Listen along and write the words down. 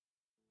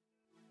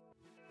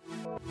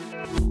Hi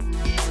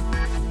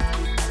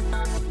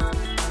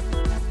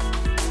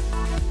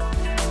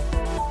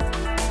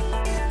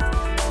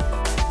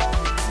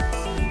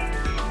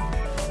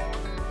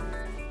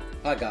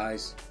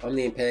guys, I'm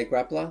the Impaired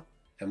Grappler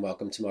and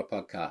welcome to my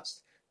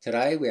podcast.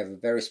 Today we have a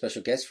very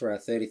special guest for our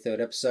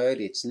 33rd episode.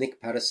 It's Nick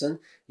Patterson.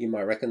 You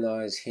might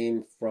recognise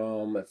him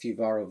from a few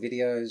viral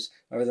videos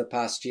over the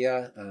past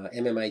year.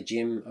 MMA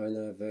gym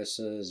owner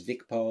versus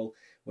Vic Pol,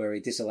 where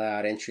he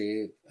disallowed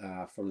entry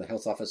from the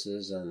health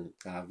officers and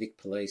Vic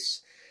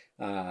police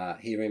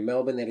here in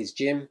Melbourne at his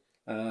gym.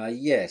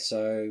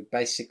 So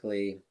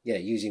basically,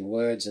 using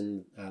words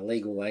and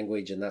legal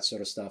language and that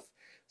sort of stuff.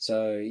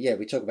 So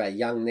we talk about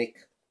young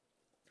Nick,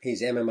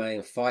 his MMA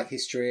and fight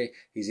history,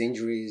 his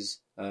injuries,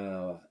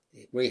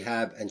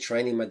 rehab and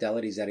training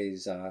modalities that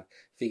he's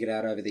figured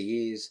out over the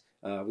years.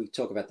 We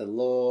talk about the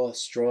law,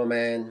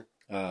 strawman,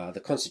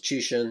 the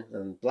Constitution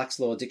and Black's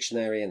Law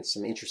Dictionary and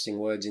some interesting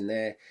words in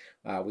there.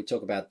 We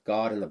talk about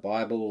God and the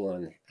Bible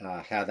and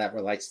how that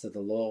relates to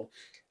the law.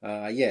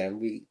 And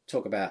we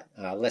talk about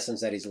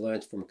lessons that he's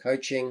learned from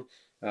coaching,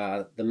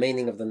 the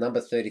meaning of the number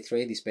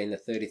 33, this being the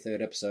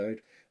 33rd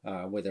episode,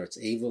 whether it's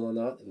evil or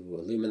not,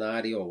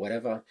 Illuminati or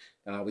whatever.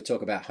 We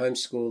talk about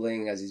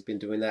homeschooling, as he's been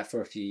doing that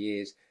for a few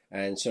years,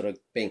 and sort of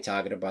being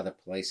targeted by the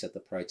police at the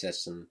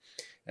protests and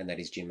at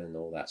his gym and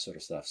all that sort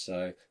of stuff.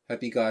 So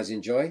hope you guys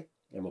enjoy,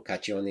 and we'll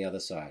catch you on the other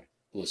side.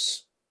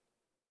 Us.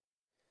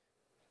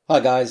 Hi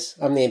guys,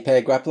 I'm the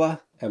Impaired Grappler,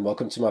 and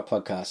welcome to my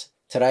podcast.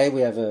 Today we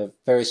have a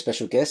very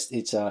special guest.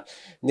 It's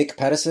Nick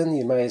Patterson.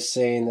 You may have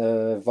seen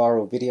a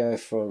viral video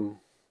from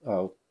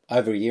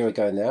over a year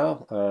ago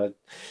now,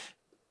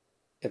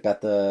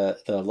 about the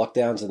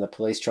lockdowns and the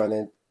police trying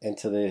to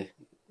enter the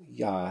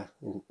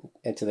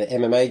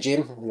MMA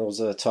gym, and it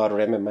was a title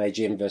MMA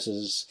gym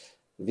versus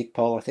Vic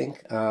Pol, I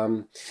think.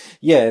 And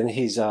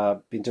he's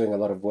been doing a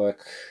lot of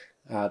work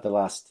the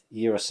last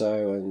year or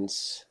so, and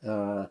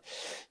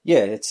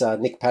it's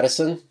Nick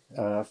Patterson.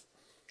 How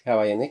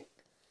are you, Nick?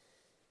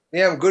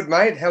 Yeah, I'm good,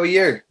 mate. How are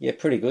you? Yeah,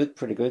 pretty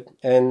good.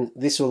 And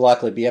this will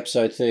likely be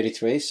episode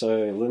 33,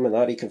 so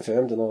Illuminati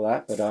confirmed and all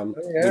that. But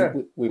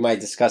we may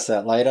discuss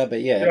that later.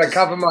 But Did I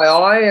cover my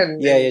eye and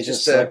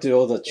just do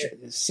all the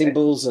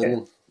symbols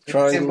and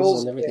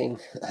triangles and everything.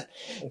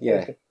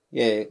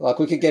 Like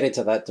we could get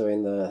into that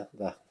doing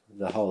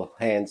the whole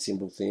hand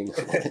symbol thing.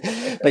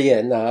 But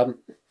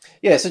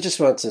so just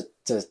wanted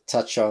to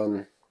touch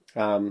on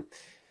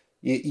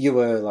you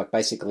were like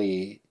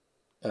basically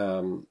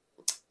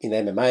in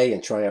MMA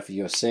and trying out for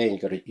UFC, and you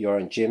got your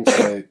own gym.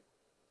 So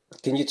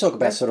can you talk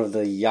about sort of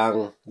the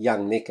young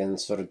Nick and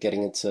sort of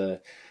getting into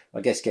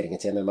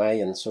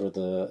MMA and sort of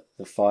the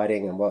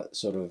fighting, and what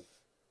sort of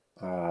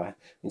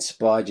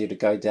inspired you to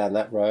go down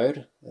that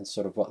road, and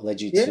sort of what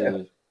led you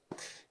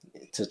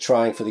to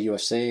trying for the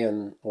UFC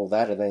and all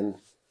that, and then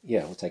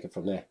we'll take it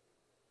from there.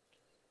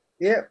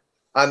 Yeah.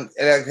 And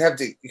I have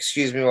to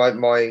excuse me,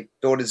 my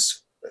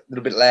daughter's a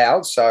little bit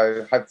loud,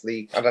 so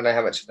hopefully I don't know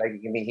how much they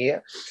can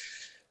hear.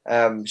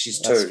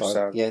 She's two,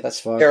 so that's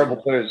fine.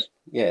 Terrible twos.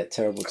 Yeah,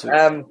 terrible twos.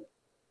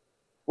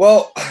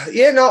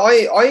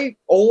 I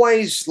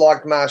always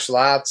liked martial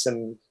arts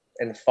and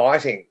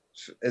fighting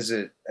as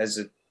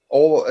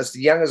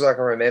young as I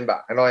can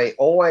remember, and I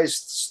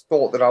always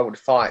thought that I would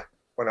fight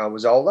when I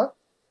was older.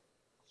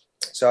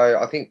 So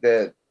I think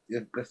the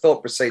thought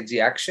precedes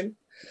the action,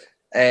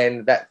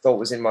 and that thought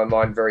was in my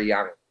mind very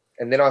young.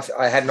 And then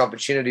I had an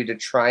opportunity to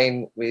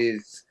train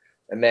with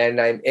a man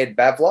named Ed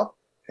Bavlock,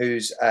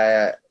 who's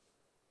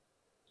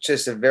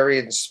just a very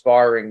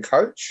inspiring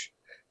coach.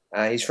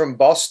 He's from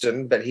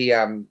Boston, but he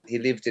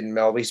lived in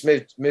Melbourne. He's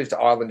moved to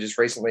Ireland just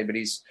recently, but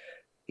he's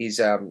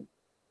over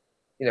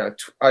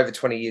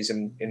 20 years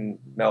in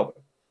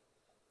Melbourne.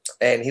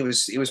 And he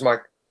was my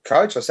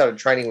coach. I started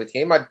training with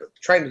him. I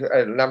trained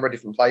at a number of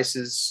different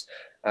places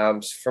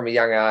from a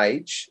young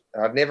age.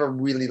 I'd never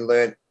really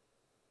learnt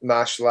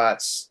martial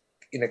arts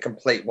in a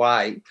complete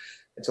way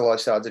until I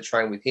started to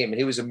train with him. And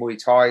he was a Muay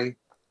Thai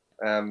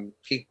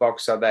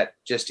kickboxer that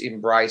just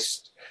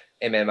embraced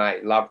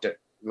MMA, loved it,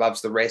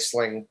 loves the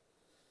wrestling.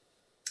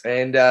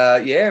 And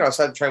and I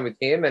started training with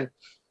him. And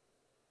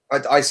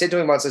I said to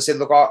him once, I said,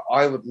 look,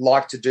 I would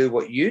like to do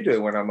what you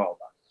do when I'm older,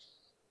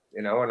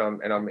 and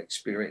I'm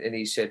experienced. And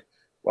he said,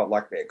 well, I'd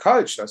like to be a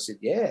coach. And I said,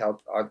 yeah,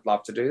 I'd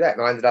love to do that.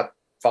 And I ended up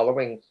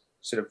following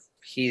sort of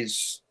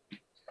his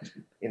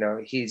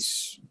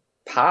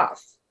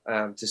path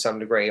to some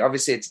degree.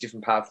 Obviously, it's a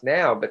different path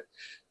now, but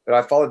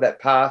I followed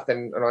that path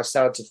and I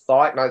started to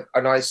fight.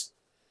 And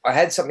I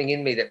had something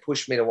in me that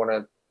pushed me to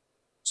want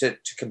to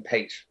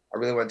compete. I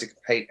really wanted to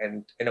compete,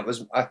 and it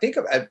was, I think,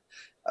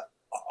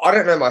 I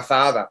don't know my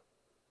father,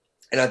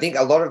 and I think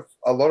a lot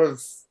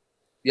of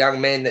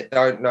young men that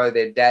don't know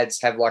their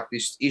dads have like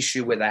this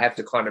issue where they have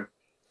to kind of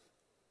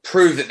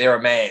prove that they're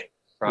a man,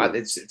 right?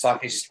 It's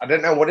like this, I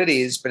don't know what it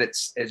is, but it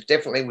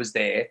definitely was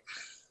there.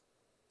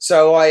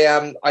 So I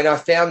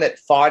found that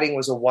fighting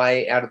was a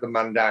way out of the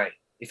mundane.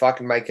 If I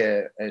can make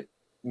a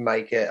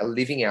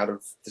living out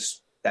of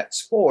this that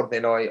sport,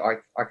 then I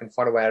can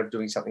find a way out of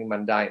doing something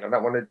mundane. I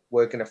don't want to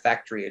work in a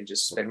factory and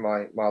just spend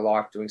my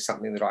life doing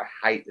something that I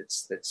hate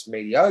that's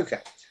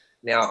mediocre.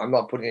 Now, I'm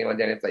not putting anyone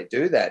down if they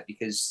do that,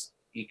 because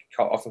you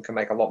often can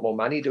make a lot more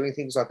money doing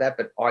things like that,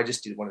 but I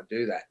just didn't want to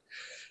do that.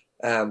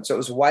 So it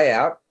was a way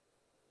out.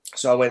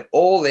 So I went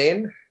all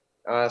in,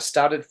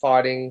 started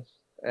fighting,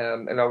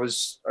 and I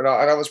was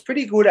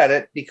pretty good at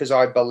it because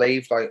I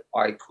believed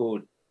I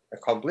could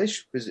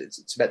accomplish, because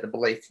it's about the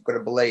belief. You've got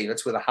to believe.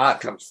 That's where the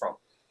heart comes from.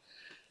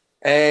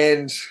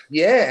 And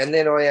and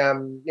then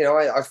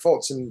I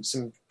fought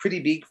some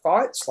pretty big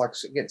fights, like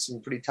against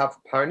some pretty tough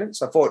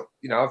opponents. I fought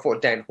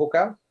Dan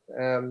Hooker,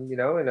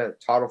 in a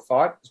title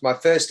fight. It was my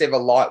first ever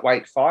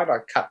lightweight fight. I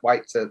cut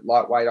weight to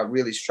lightweight. I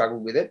really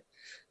struggled with it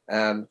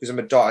because I'm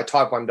a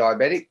type 1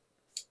 diabetic.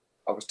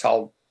 I was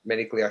told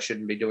medically I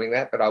shouldn't be doing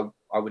that, but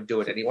I would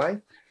do it anyway.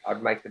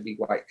 I'd make the big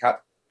weight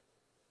cut.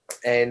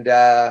 And,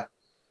 I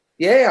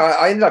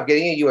ended up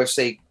getting a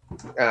UFC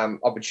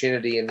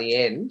opportunity in the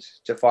end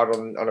to fight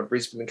on a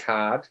Brisbane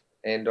card,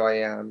 and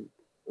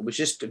it was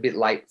just a bit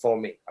late for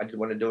me. I didn't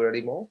want to do it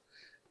anymore.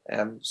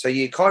 So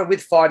you kind of,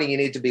 with fighting, you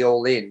need to be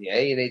all in. Yeah,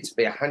 you need to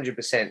be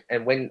 100%.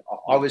 And when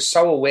I was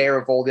so aware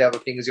of all the other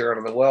things going on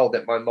in the world,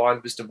 that my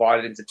mind was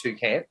divided into two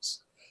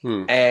camps,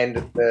 and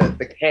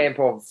the camp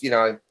of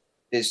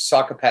there's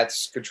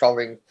psychopaths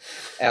controlling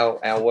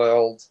our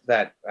world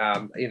that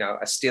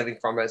are stealing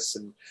from us,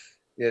 and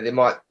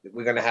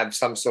we're going to have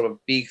some sort of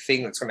big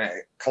thing that's going to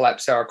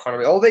collapse our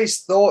economy. All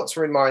these thoughts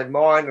were in my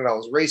mind, and I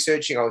was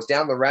researching. I was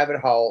down the rabbit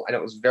hole, and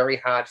it was very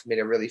hard for me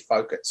to really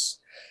focus.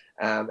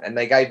 And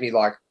they gave me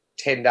like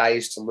 10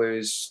 days to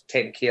lose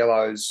 10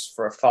 kilos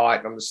for a fight,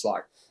 and I'm just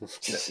like,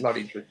 not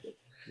interested.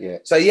 Yeah.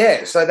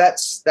 So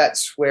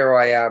that's where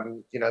I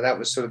that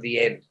was sort of the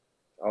end.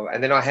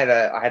 And then I had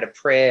a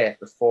prayer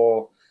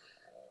before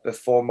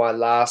my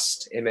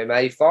last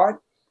MMA fight.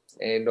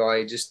 And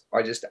I just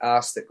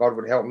asked that God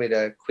would help me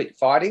to quit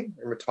fighting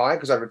and retire,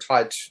 because I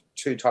retired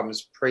 2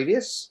 times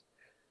previous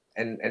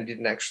and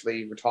didn't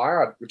actually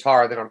retire. I'd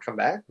retire, then I'd come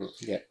back.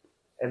 Yeah.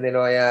 And then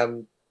I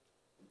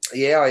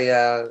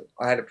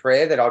had a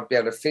prayer that I'd be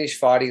able to finish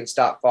fighting and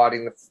start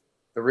fighting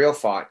the real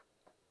fight.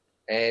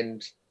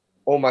 And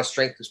all my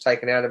strength was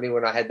taken out of me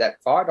when I had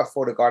that fight. I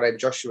fought a guy named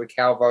Joshua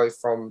Calvo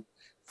from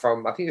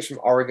I think it was from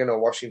Oregon or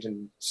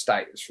Washington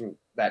State. It was from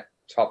that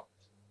top,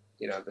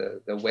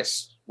 the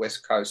west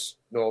coast,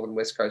 northern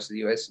west coast of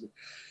the US.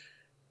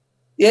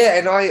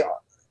 And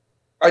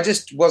I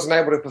just wasn't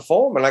able to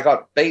perform, and I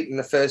got beat in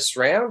the first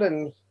round.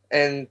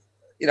 And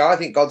I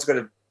think God's got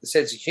a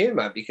sense of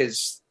humor,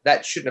 because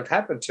that shouldn't have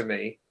happened to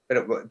me, but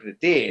it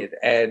did,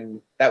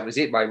 and that was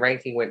it. My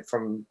ranking went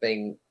from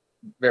being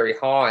very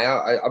high.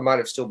 I might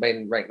have still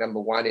been ranked number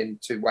 1 in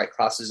 2 weight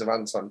classes of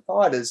unsigned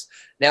fighters.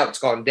 Now it's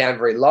gone down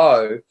very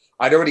low.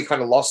 I'd already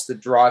kind of lost the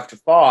drive to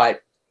fight.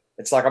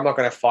 It's like, I'm not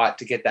going to fight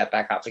to get that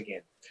back up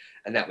again.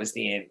 And that was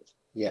the end.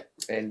 Yeah.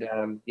 And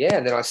and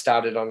then I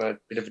started on a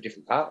bit of a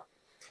different path.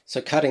 So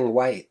cutting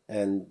weight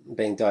and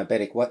being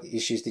diabetic, what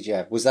issues did you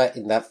have? Was that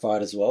in that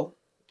fight as well?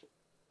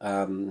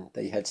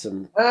 That you had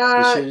some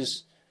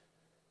issues?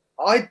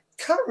 I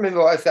can't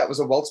remember if that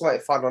was a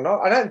welterweight fight or not.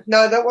 I don't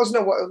know. That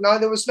wasn't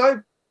there was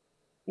no,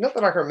 not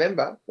that I can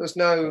remember. There was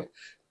no, okay.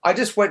 I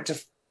just went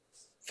to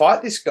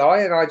fight this guy,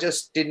 and I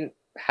just didn't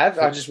have,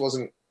 I just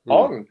wasn't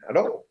on at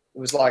all. It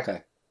was like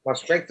my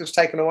strength was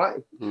taken away.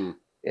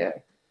 Yeah.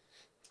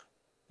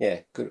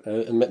 Yeah. Good.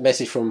 A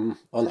message from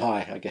on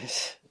high, I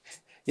guess.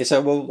 Yeah,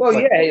 so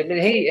I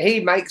mean, he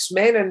makes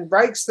men and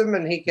breaks them,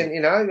 and he can,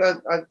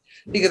 I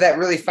think of that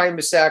really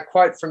famous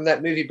quote from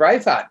that movie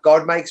Braveheart: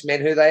 "God makes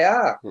men who they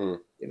are."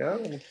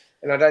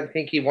 And I don't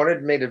think he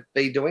wanted me to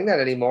be doing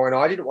that anymore, and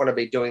I didn't want to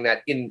be doing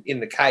that in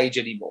the cage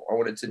anymore. I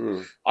wanted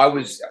to. I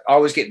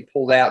was getting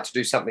pulled out to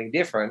do something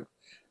different,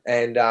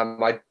 and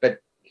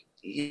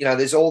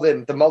there's all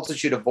the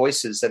multitude of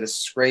voices that are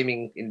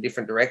screaming in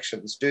different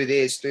directions. Do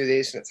this,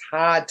 and it's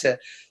hard to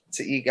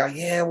you go,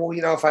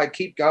 if I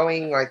keep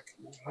going, like,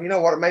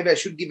 what, maybe I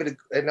should give it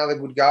another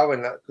good go,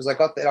 and because I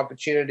got that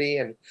opportunity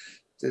and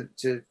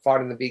to fight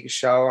in the biggest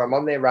show, I'm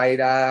on their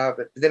radar.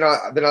 But then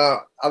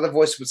other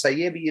voices would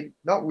say, but you're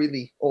not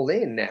really all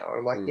in now. And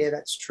I'm like, yeah,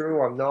 that's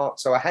true, I'm not.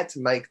 So I had to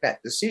make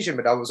that decision,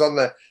 but I was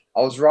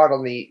right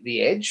on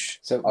the edge.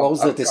 So what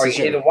was the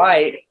decision? Either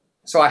way.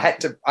 So I had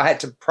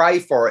to pray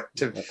for it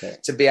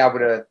to be able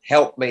to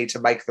help me to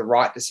make the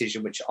right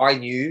decision, which I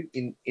knew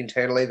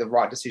internally the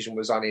right decision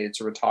was I needed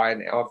to retire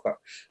now.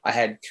 I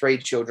had 3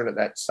 children at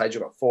that stage.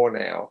 I've got 4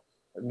 now,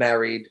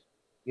 married.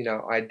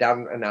 I had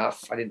done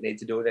enough. I didn't need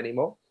to do it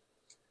anymore.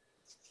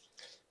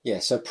 Yeah,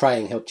 so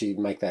praying helped you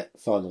make that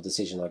final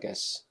decision, I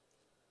guess.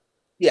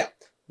 Yeah.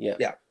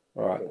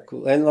 All right,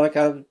 cool. And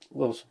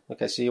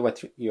so you went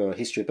through your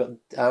history, but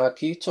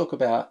can you talk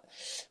about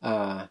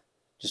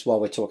just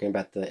while we're talking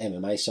about the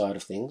MMA side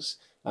of things,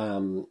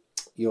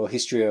 your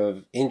history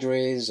of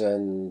injuries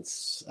and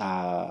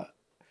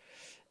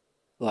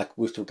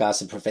with regards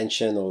to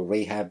prevention or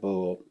rehab,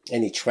 or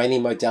any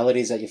training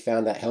modalities that you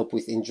found that help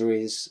with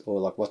injuries, or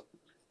like what?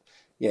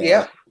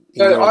 Yeah.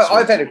 So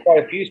I've had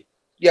quite a few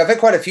Yeah, I've had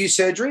quite a few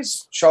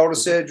surgeries, shoulder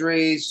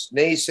surgeries,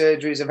 knee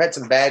surgeries. I've had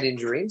some bad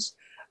injuries.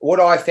 What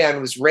I found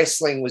was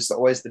wrestling was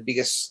always the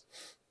biggest,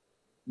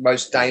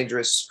 most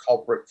dangerous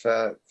culprit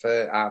for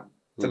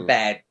the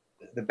bad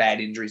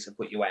injuries that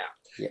put you out.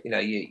 Yeah. You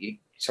know,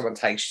 someone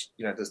takes,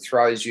 just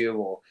throws you,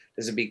 or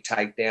there's a big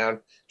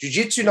takedown.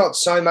 Jiu-jitsu, not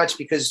so much,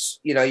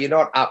 because, you're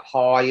not up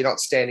high, you're not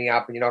standing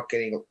up, and you're not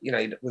getting,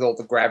 with all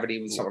the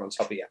gravity with someone on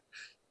top of you.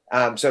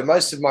 So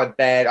most of my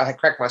I had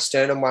cracked my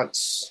sternum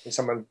once, and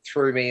someone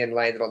threw me and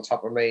landed on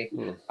top of me.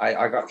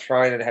 I got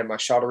thrown and had my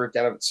shoulder ripped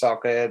out of its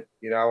socket.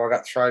 I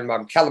got thrown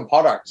by Callum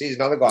Potter. He's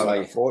another guy that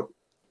I fought.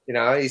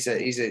 He's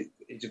a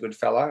good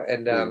fella.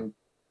 And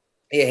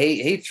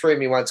he threw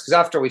me once, because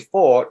after we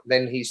fought,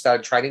 then he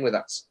started training with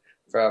us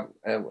for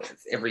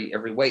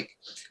every week.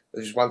 It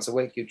was once a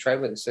week he'd train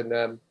with us. And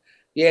and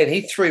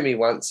he threw me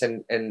once,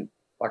 and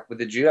like with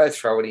the judo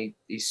throw, and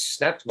he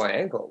snapped my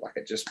ankle. Like,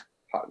 it just.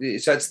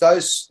 So it's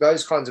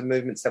those kinds of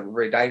movements that were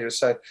very dangerous.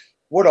 So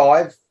what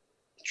I've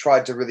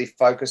tried to really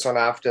focus on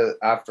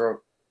after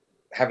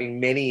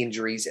having many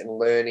injuries and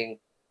learning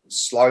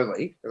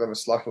slowly, because I'm a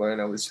slow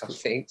learner with some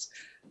things,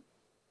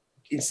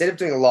 instead of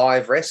doing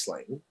live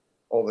wrestling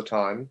all the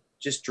time,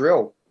 just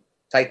drill,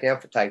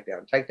 takedown for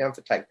takedown, takedown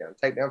for takedown,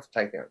 takedown for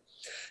takedown.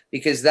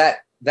 Because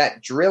that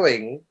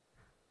drilling,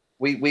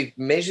 we've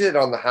measured it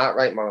on the heart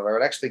rate monitor.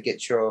 It actually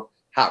gets your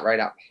heart rate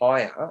up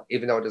higher,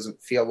 even though it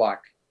doesn't feel like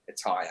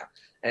it's higher.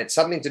 And it's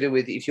something to do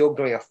with, if you're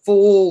doing a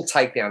full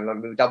takedown,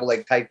 like a double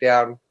leg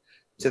takedown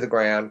to the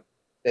ground,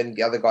 then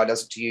the other guy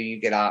does it to you,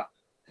 you get up.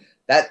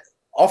 That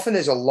often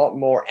there's a lot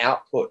more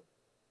output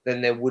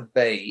than there would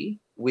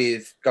be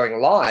with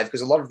going live, because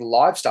a lot of the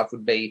live stuff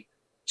would be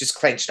just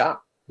clenched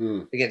up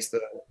against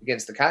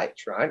the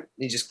cage, right?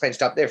 You just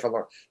clenched up there for a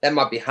long. That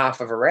might be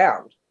half of a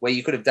round, where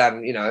you could have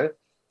done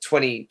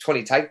 20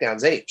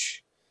 takedowns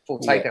each, full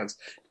takedowns.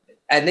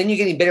 And then you're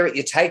getting better at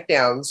your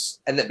takedowns,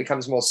 and that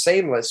becomes more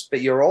seamless.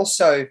 But your output's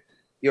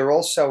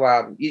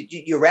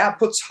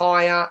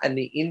higher, and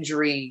the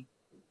injuries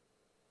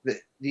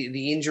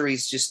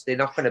just, they're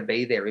not going to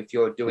be there if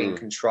you're doing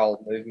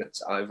controlled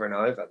movements over and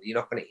over. You're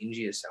not going to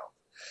injure yourself.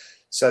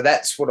 So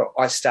that's what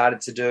I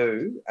started to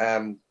do.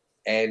 And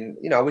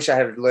I wish I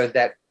had learned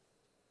that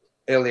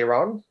earlier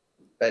on.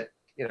 But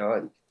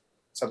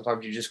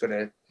sometimes you've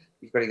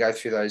got to go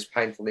through those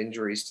painful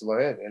injuries to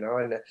learn,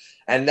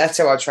 and that's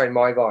how I train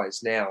my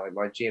guys now in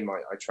my gym.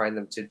 I train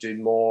them to do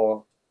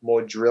more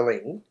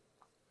drilling.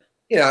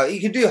 You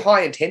can do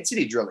high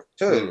intensity drilling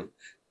too,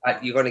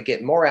 but you're going to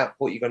get more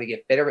output. You're going to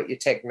get better at your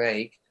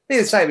technique.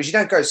 They're the same as, you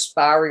don't go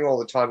sparring all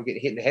the time, get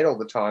hit in the head all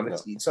the time.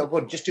 It's not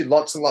good. Just do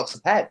lots and lots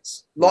of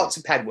pads, lots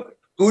of pad work,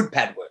 good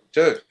pad work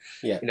too.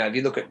 Yeah. If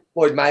you look at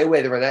Floyd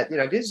Mayweather and that,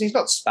 he's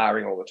not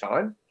sparring all the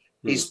time.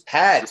 He's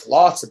pads,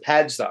 lots of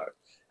pads though.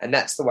 And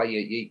that's the way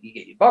you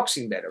get your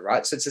boxing better,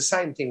 right? So it's the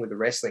same thing with the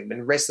wrestling.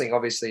 And wrestling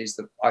obviously is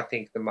I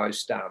think the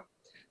most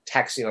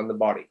taxing on the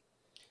body.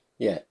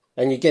 Yeah,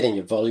 and you're getting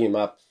your volume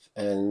up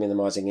and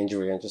minimizing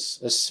injury, and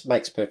this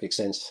makes perfect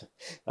sense.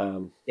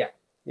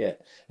 Yeah,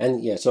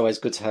 and it's always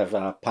good to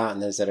have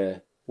partners that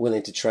are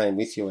willing to train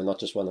with you and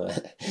not just want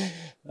to.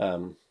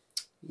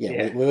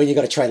 When you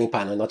got a training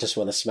partner, not just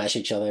want to smash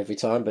each other every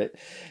time, but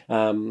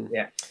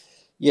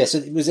So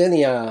was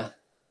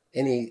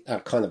any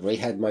kind of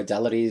rehab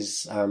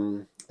modalities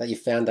that you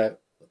found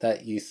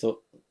that you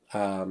thought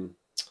are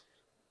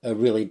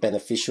really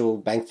beneficial,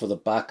 bang for the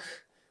buck,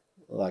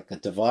 like a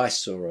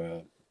device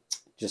or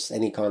just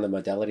any kind of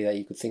modality that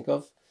you could think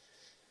of?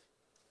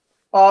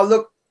 Oh,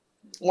 look,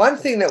 one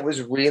thing that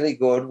was really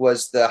good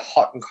was the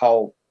hot and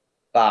cold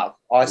bath,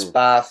 ice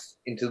bath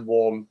into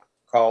warm,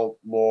 cold,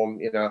 warm.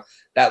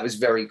 That was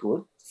very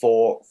good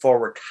for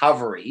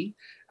recovery.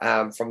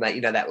 From that,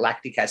 that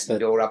lactic acid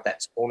build up,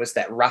 that soreness,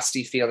 that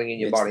rusty feeling in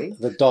your body.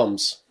 The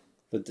DOMS,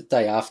 the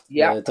day after,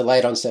 the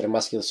delayed onset of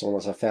muscular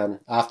soreness, I found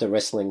after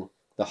wrestling,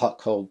 the hot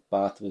cold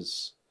bath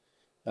was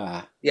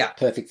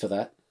perfect for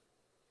that.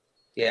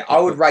 Yeah, I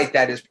would rate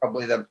that as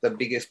probably the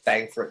biggest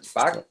bang for its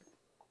buck.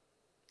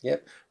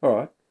 Yep. All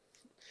right.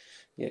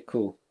 Yeah,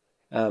 cool.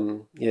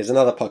 There's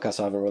another podcast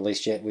I haven't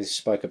released yet. We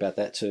spoke about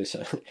that too.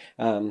 So,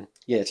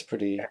 it's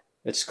pretty. Yeah.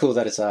 It's cool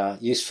that it's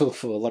useful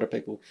for a lot of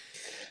people.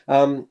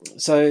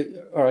 So,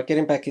 all right,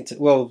 getting back into,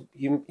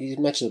 you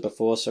mentioned it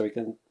before, so we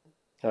can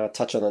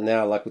touch on it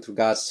now, like with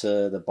regards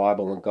to the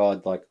Bible and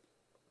God, like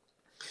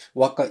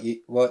what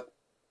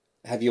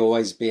have you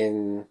always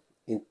been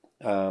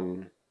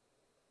going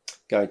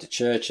to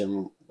church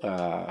and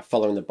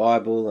following the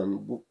Bible,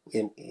 and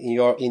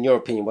in your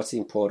opinion, what's the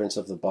importance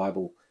of the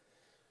Bible?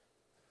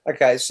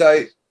 Okay,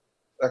 so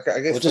I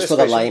guess just for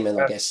the layman,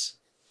 I guess.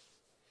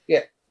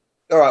 Yeah.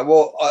 All right.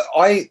 Well,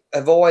 I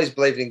have always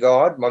believed in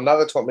God. My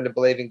mother taught me to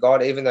believe in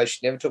God, even though she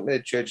never took me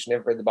to church,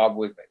 never read the Bible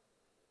with me.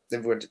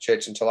 Never went to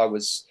church until I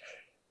was,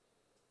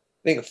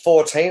 I think,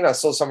 14. I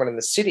saw someone in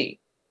the city,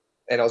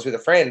 and I was with a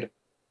friend,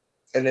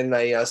 and then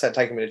they started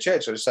taking me to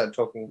church. So I just started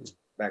talking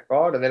about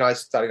God, and then I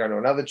started going to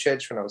another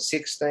church when I was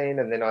 16,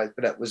 and then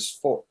but it was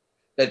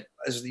that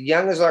as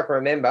young as I can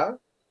remember,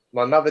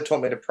 my mother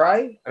taught me to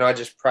pray, and I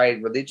just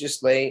prayed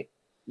religiously.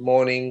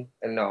 morning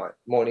and night,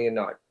 morning and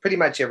night. Pretty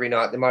much every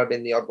night. There might have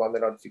been the odd one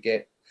that I'd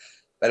forget,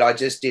 but I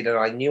just did, and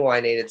I knew I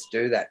needed to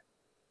do that.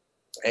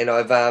 And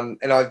I've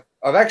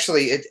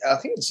actually, I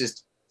think it's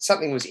just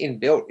something was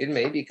inbuilt in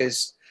me,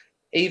 because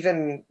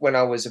even when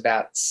I was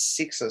about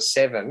 6 or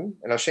 7,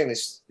 and I was sharing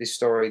this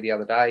story the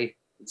other day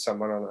with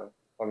someone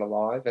on a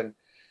live, and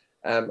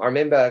I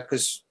remember,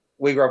 because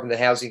we grew up in the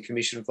housing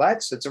commission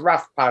flats, so it's a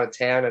rough part of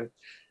town,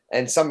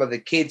 and some of the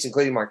kids,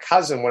 including my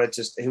cousin,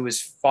 who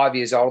was 5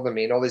 years older than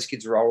me, and all these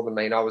kids were older than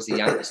me, and I was the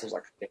youngest. I was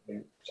like,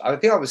 I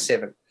think I was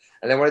 7,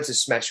 and they wanted to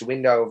smash a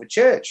window of a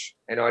church,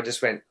 and I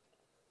just went,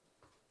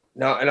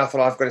 no, and I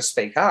thought, I've got to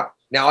speak up.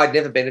 Now, I'd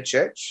never been to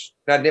church,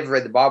 and I'd never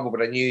read the Bible,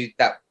 but I knew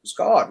that was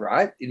God,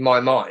 right? In my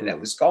mind, that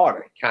was God.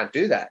 I can't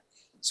do that.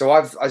 So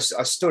I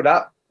stood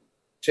up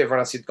to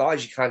everyone. I said,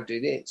 guys, you can't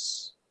do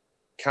this.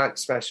 You can't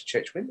smash a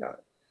church window.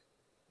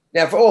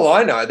 Now, for all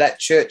I know, that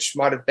church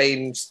might have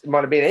been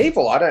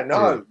evil. I don't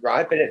know,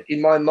 right? But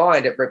in my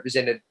mind, it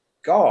represented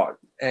God.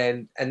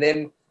 And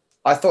then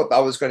I thought I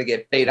was going to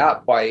get beat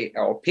up by,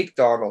 or picked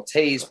on, or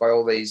teased by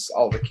all these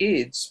older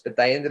kids, but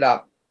they ended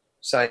up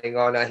saying,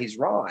 "Oh no, he's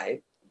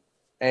right,"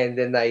 and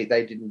then they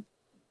didn't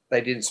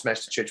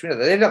smash the church window.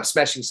 They ended up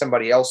smashing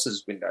somebody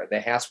else's window,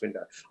 their house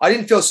window. I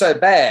didn't feel so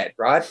bad,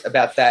 right,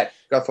 about that.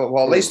 I thought,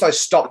 well, at least I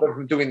stopped them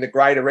from doing the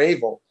greater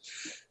evil.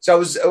 So it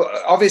was,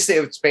 obviously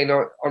it's been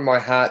on my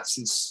heart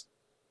since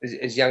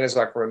as young as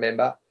I can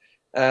remember.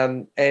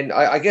 And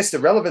I guess the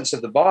relevance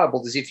of the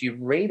Bible is, if you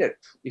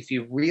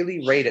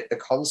really read it, the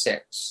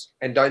concepts,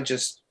 and don't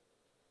just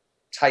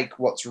take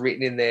what's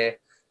written in there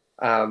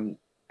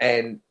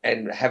and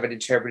have it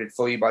interpreted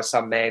for you by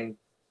some man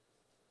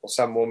or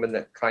some woman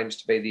that claims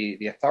to be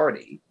the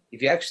authority.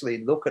 If you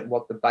actually look at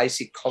what the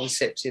basic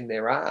concepts in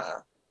there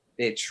are,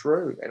 they're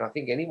true. And I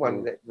think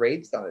anyone that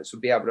reads those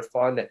would be able to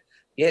find that,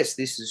 yes,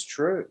 this is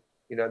true.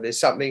 You know, there's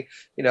something,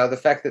 you know, the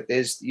fact that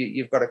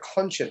you've got a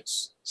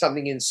conscience,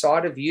 something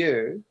inside of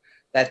you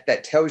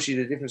that tells you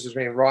the difference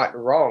between right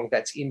and wrong,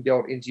 that's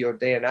inbuilt into your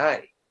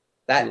DNA.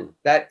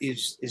 That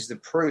is the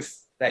proof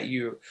that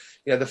you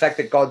know, the fact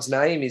that God's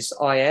name is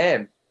I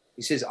am.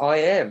 He says, I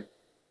am,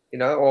 you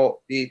know, or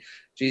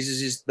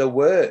Jesus is the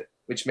word,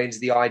 which means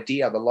the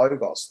idea, the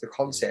logos, the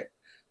concept.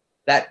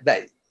 That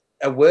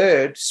a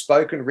word,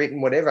 spoken,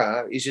 written,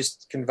 whatever, is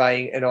just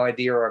conveying an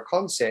idea or a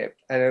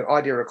concept. And an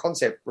idea or a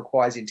concept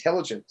requires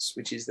intelligence,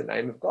 which is the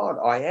name of God.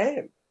 I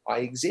am. I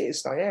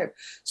exist. I am.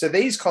 So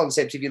these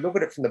concepts, if you look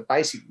at it from the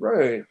basic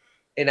root,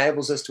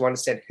 enables us to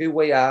understand who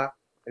we are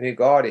and who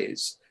God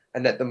is,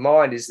 and that the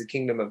mind is the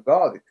kingdom of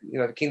God. You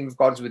know, the kingdom of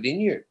God is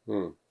within you.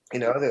 You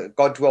know,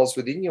 God dwells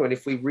within you. And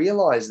if we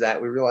realize that,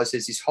 we realize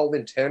there's this whole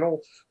internal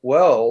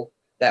world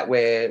that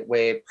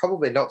we're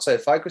probably not so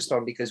focused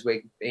on, because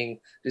we're being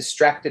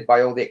distracted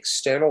by all the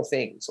external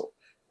things.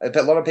 But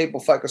a lot of people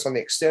focus on the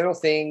external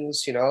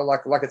things, you know,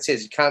 like it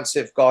says, you can't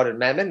serve God and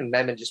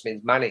mammon just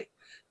means money.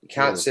 You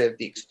can't serve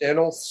the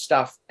external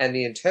stuff and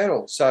the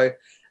internal. So,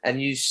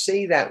 and you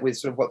see that with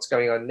sort of what's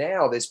going on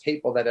now. There's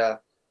people that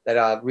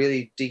are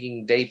really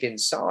digging deep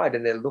inside,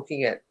 and they're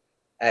looking at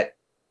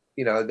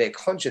you know, their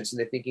conscience, and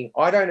they're thinking,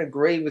 I don't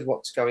agree with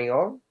what's going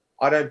on.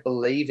 I don't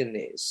believe in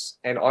this,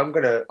 and I'm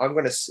gonna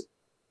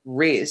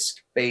risk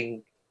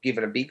being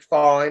given a big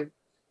fine,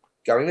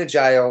 going to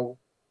jail,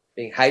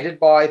 being hated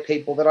by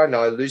people that I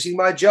know, losing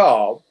my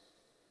job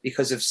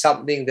because of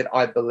something that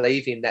I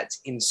believe in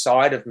that's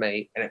inside of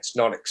me, and it's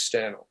not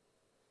external.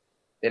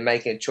 They're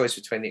making a choice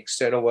between the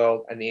external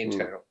world and the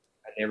internal,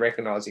 and they're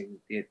recognizing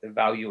the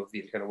value of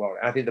the internal world.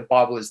 And I think the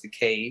Bible is the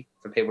key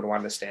for people to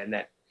understand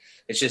that.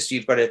 It's just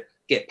you've got to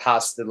get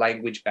past the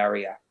language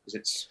barrier, because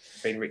it's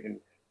been written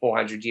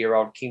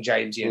 400-year-old King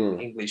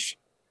Jamesian English.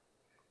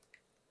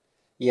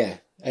 Yeah,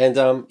 and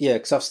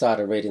because I've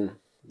started reading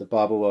the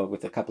Bible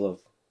with a couple of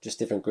just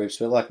different groups,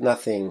 but like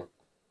nothing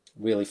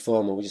really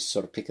formal. We just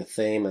sort of pick a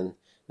theme and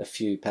a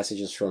few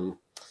passages from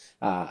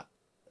that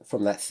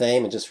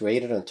theme, and just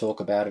read it and talk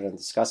about it and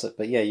discuss it.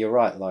 But yeah, you're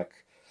right. Like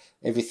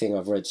everything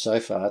I've read so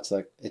far, it's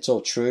like it's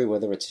all true,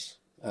 whether it's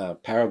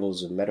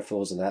parables and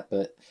metaphors and that.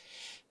 But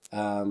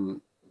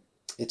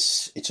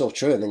it's all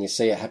true, and then you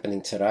see it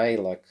happening today.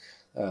 Like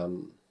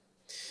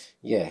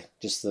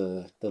just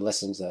the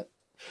lessons that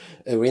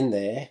are in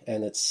there,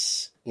 and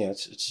it's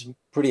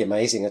pretty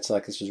amazing. It's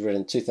like this was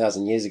written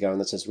 2,000 years ago, and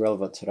it's as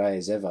relevant today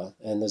as ever.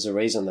 And there's a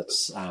reason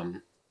it's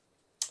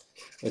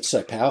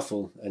so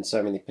powerful, and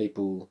so many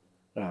people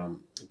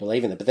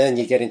believe in it. But then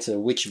you get into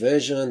which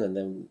version and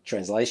then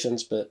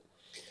translations. But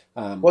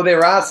well,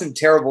 there are some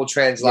terrible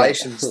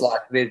translations,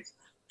 like the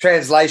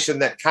translation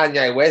that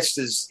Kanye West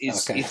is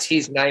it's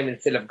his name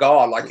instead of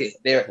God. Like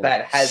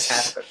that has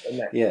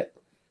happened.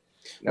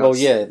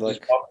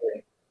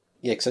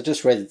 Because I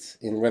just read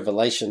in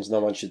Revelations, no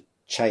one should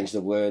change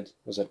the word.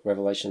 Was it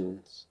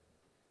Revelations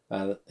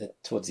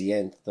towards the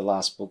end, the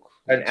last book?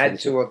 And add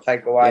to or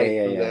take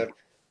away.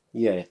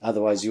 Yeah.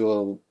 Otherwise, you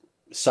will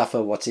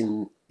suffer what's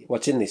in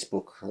this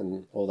book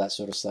and all that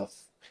sort of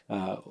stuff.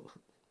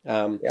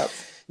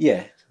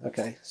 Yeah.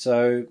 Okay.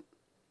 So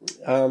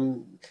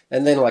And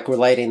then like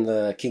relating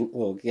the King,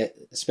 well,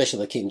 especially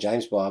the King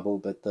James Bible,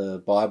 but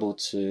the Bible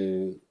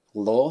to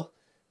law.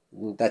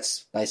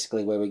 That's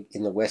basically where we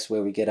in the West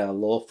where we get our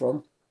law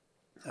from.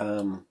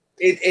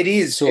 It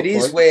is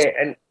Point. where,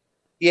 and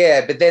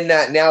yeah, but then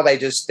now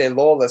they're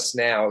lawless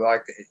now.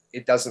 Like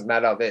it doesn't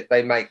matter that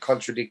they make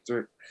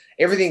contradictory.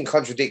 Everything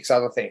contradicts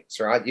other things,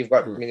 right? You've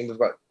got, I mean, we've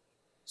got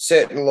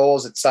certain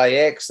laws that say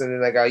X, and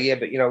then they go, yeah,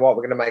 but you know what?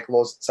 We're going to make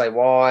laws that say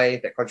Y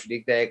that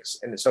contradict X,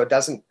 and so it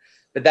doesn't.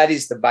 But that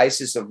is the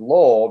basis of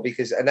law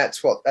and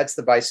that's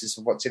the basis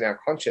of what's in our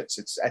conscience.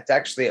 It's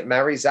actually it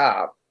marries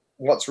up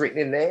what's written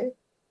in there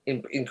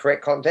in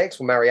correct context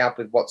will marry up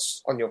with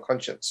what's on your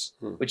conscience,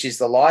 which is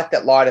the light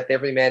that lighteth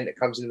every man that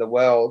comes into the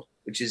world,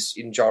 which is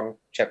in John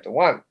chapter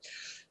 1.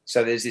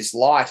 So there's this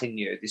light in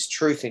you, this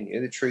truth in you,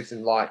 the truth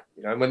and light,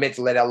 and we're meant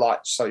to let our light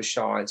so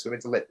shine. So we're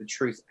meant to let the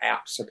truth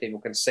out so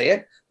people can see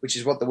it, which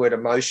is what the word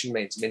emotion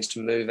means. It means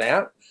to move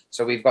out.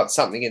 So we've got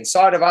something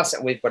inside of us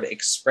and we've got to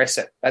express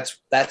it.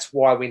 That's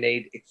why we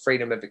need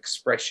freedom of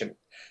expression,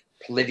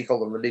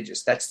 political and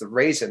religious. That's the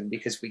reason,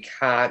 because we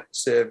can't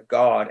serve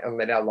God and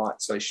let our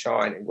light so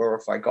shine and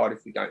glorify God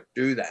if we don't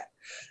do that.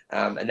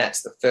 And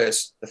that's the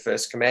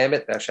first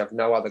commandment: thou shalt have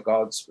no other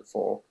gods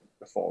before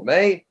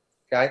me.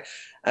 Okay,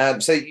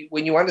 so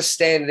when you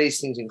understand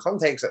these things in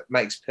context, it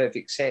makes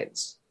perfect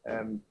sense.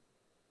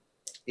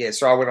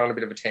 So I went on a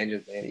bit of a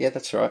tangent there. Yeah,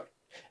 that's right.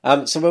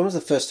 So when was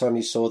the first time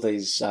you saw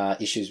these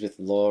issues with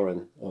law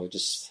or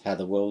just how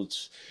the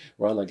world's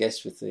run, I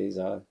guess, with these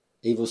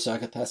evil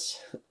psychopaths?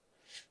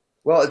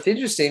 Well, it's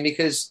interesting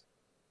because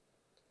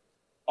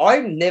I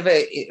never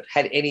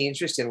had any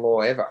interest in law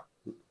ever.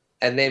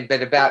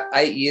 But about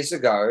 8 years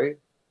ago,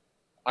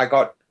 I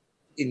got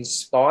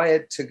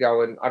inspired to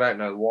go, and I don't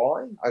know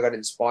why, I got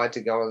inspired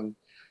to go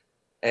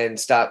and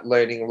start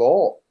learning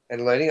law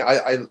and learning.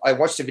 I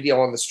watched a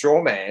video on the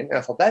straw man, and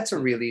I thought, that's a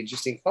really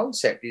interesting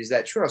concept. Is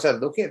that true? I started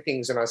looking at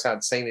things and I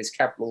started seeing these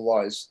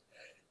capitalized.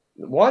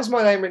 Why is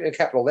my name written in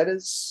capital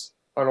letters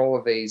on all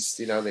of these,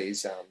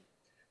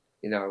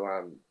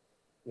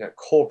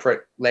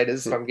 corporate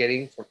letters that I'm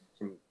getting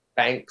from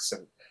banks,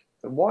 and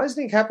why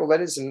isn't it in capital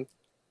letters, and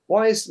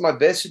why is my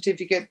birth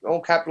certificate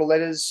all capital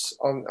letters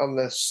on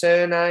the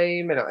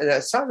surname? And I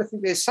started to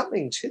think there's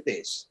something to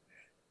this.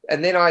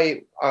 And then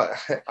I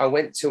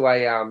went to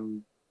I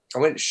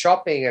went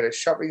shopping at a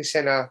shopping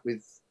centre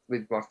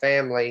with my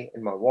family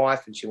and my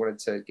wife, and she wanted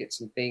to get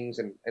some things,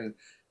 and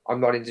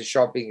I'm not into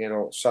shopping, and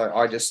also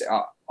I just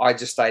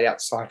stayed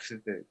outside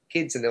with the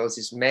kids, and there was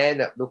this man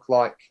that looked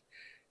like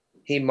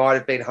he might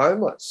have been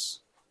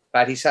homeless,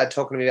 but he started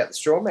talking to me about the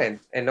straw man,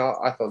 and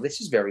I thought,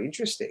 this is very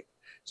interesting.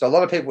 So a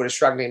lot of people were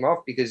shrugging him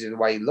off because of the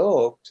way he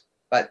looked,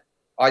 but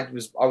I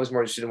was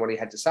more interested in what he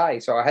had to say.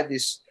 So I had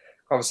this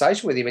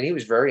conversation with him, and he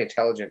was very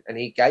intelligent, and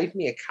he gave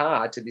me a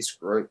card to this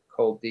group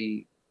called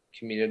the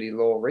Community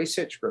Law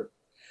Research Group.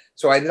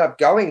 So I ended up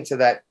going to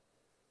that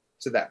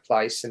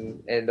place,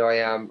 and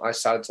I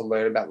started to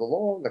learn about the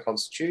law and the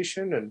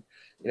Constitution, and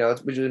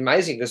which was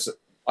amazing because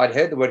I'd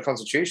heard the word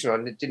Constitution, I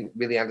didn't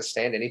really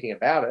understand anything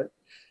about it.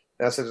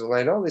 And I started to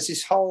learn,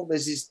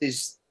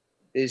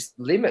 there's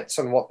limits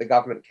on what the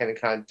government can and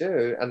can't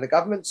do, and the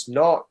government's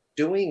not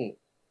doing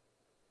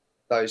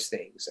those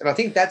things. And I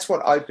think that's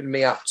what opened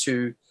me up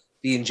to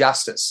the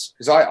injustice,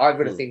 because I've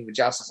got a thing for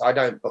justice.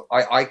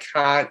 I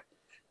can't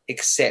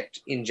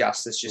accept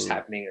injustice just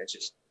happening.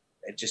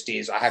 It just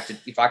is. I have to,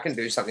 if I can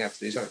do something, I have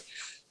to do something.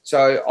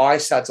 So I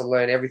started to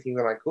learn everything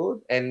that I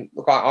could. And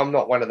look, I'm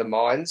not one of the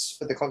minds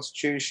for the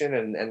Constitution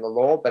and the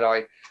law,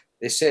 but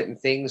there's certain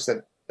things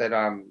that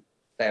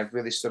have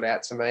really stood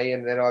out to me.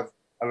 And then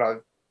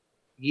I've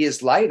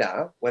years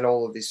later, when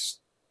all of this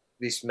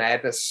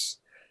madness,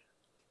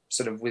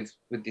 sort of with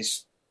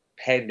this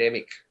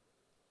pandemic,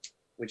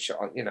 which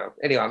anyway,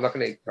 I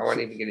won't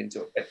even get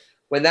into it. But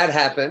when that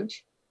happened,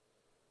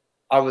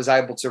 I was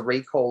able to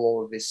recall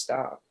all of this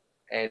stuff,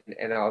 and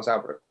I was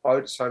able to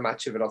quote so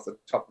much of it off the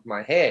top of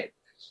my head.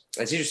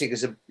 And it's interesting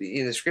because in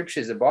the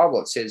scriptures, the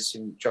Bible, it says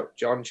in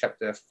John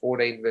chapter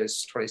 14,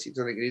 verse 26,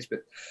 I think it is,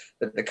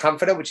 but the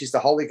Comforter, which is the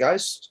Holy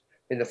Ghost,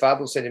 and the Father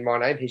will send in my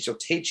name, he shall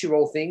teach you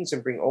all things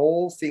and bring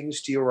all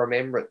things to your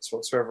remembrance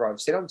whatsoever I've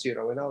said unto you.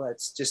 And I went,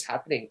 that's just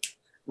happening.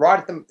 Right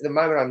at the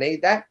moment I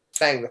need that,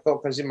 bang, the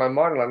thought comes in my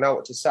mind and I know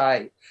what to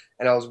say.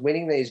 And I was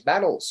winning these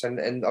battles.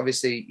 And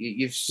obviously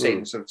you've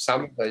seen sort of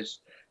some of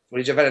those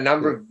footage. I've had a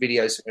number of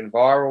videos that went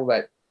viral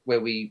where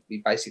we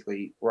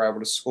basically were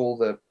able to school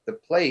the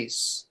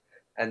police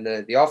and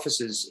the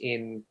officers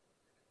in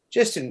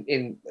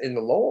the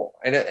law.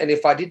 And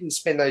if I didn't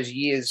spend those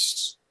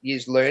years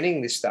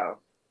learning this stuff,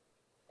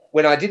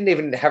 when I didn't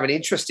even have an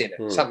interest in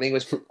it, something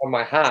was on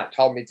my heart,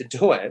 told me to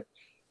do it,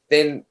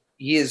 then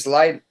years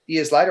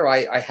later,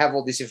 I have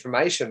all this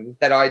information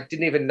that I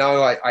didn't even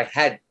know I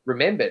had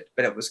remembered,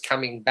 but it was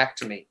coming back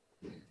to me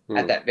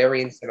at that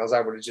very instant. I was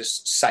able to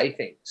just say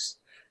things,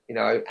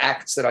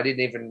 acts that I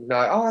didn't even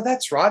know. Oh,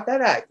 that's right, that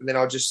act. And then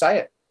I'll just say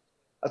it.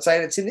 I'd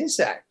say it's in this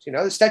act,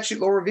 the Statute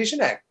Law Revision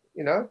Act.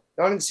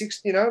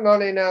 1960,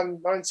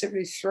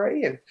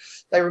 1973, and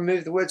they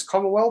removed the words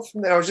Commonwealth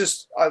from there. I was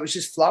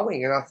just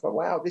flowing, and I thought,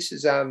 wow, this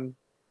is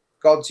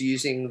God's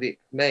using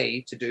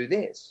me to do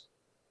this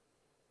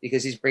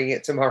because He's bringing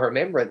it to my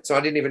remembrance. So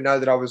I didn't even know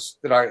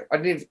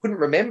that couldn't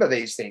remember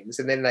these things,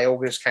 and then they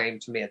all just came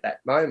to me at that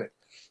moment.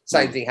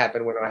 Same thing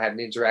happened when I had an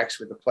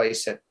interaction with the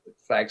police at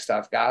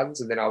Flagstaff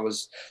Gardens, and then I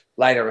was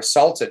later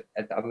assaulted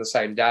on the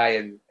same day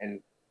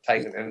and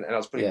taken, and I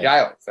was put in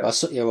jail. I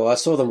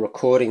saw them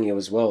recording you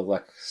as well.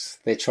 Like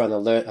they're trying to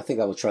learn. I think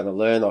they were trying to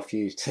learn off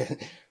you,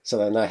 so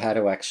they know how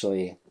to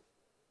actually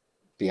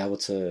be able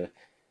to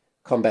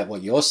combat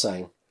what you're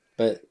saying.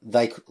 But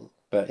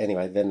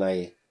anyway, then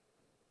they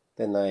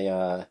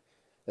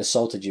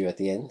assaulted you at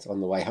the end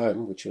on the way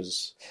home, which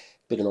was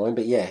a bit annoying.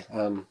 But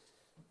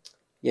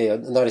I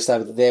noticed they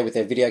were there with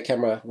their video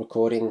camera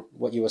recording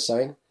what you were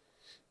saying.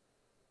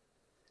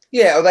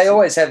 Yeah, well, they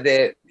always have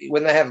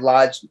when they have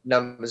large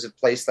numbers of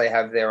police, they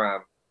have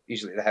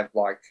usually they have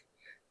like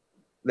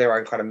their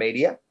own kind of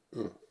media,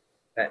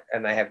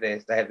 and they have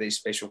these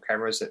special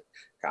cameras that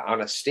are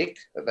on a stick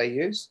that they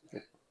use.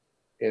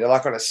 Yeah, they're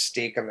like on a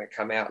stick and they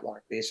come out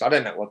like this. I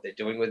don't know what they're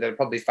doing with it.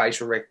 Probably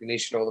facial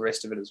recognition, all the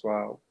rest of it as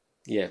well.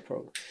 Yeah,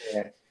 probably.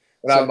 Yeah.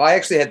 But, I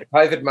actually had the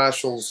COVID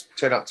marshals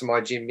turn up to my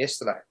gym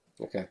yesterday.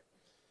 Okay.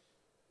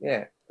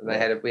 Yeah, and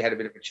we had a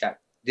bit of a chat.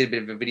 Did a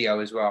bit of a video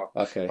as well.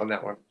 Okay. On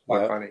that one.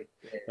 Quite funny.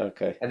 Yeah.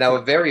 Okay. And they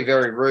were very,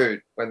 very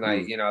rude when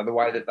they, the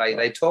way that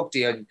they talk to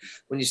you, and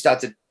when you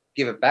start to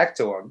give it back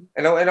to them.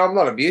 And I'm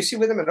not abusive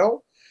with them at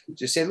all.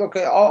 Just said, look,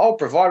 I'll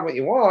provide what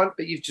you want,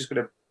 but you've just got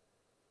to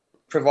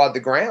provide the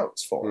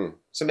grounds for it.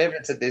 Some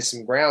evidence that there's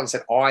some grounds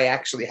that I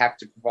actually have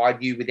to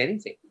provide you with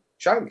anything.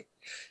 Show me.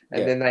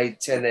 And then they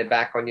turn their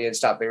back on you and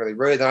start being really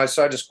rude. And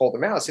so I just called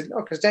them out. I said,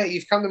 no, because now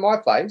you've come to my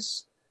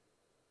place,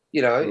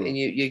 and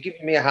you're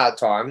giving me a hard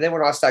time. And then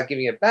when I start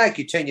giving it back,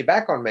 you turn your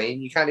back on me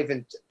and you can't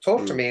even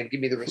talk to me and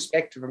give me the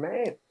respect of a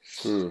man.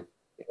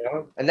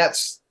 And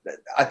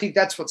I think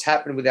that's what's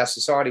happened with our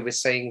society. We're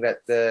seeing that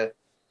the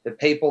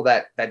people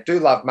that do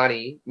love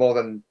money more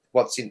than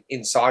what's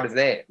inside of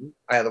them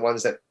are the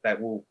ones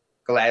that will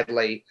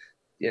gladly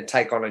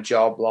take on a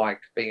job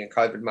like being a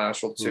COVID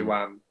marshal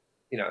to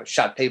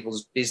shut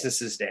people's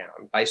businesses down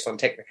based on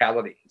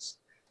technicalities,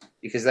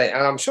 because and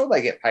I'm sure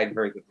they get paid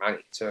very good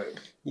money too.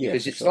 Yeah,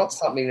 because it's not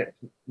something that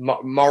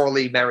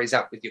morally marries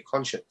up with your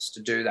conscience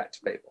to do that to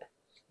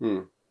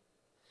people.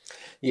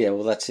 Yeah,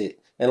 well, that's it.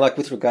 And like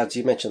with regards,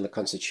 you mentioned the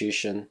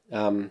Constitution,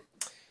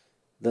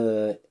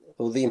 the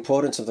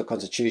importance of the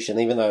Constitution,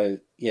 even though,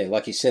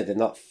 like you said, they're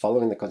not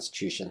following the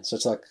Constitution. So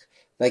it's like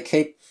they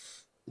keep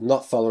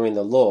not following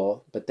the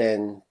law, but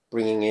then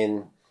bringing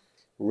in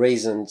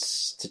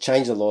reasons to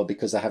change the law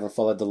because they haven't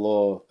followed the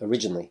law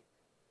originally,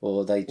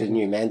 or they do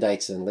new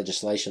mandates and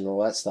legislation and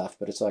all that stuff.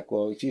 But it's like,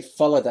 well, if you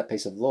followed that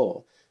piece of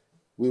law,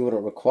 we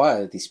wouldn't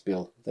require this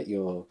bill that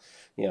you're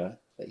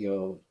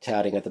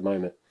touting at the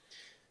moment.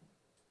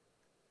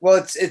 Well,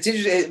 it's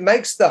interesting. It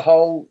makes the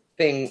whole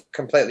thing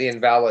completely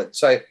invalid.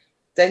 So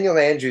Daniel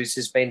Andrews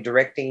has been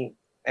directing,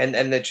 and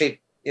the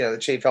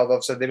chief health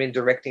officer, they've been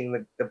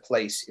directing the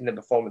police in the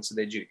performance of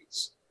their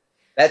duties.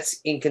 That's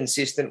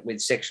inconsistent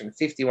with Section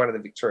 51 of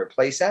the Victoria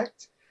Police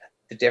Act,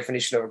 the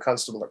definition of a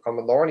constable at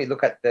common law. And you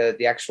look at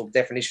the actual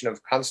definition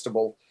of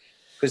constable,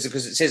 because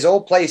it says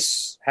all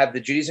police have the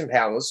duties and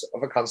powers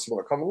of a constable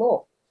at common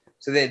law.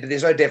 So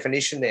there's no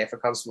definition there for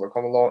constable at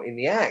common law in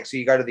the Act. So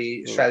you go to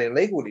the Australian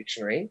Legal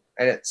Dictionary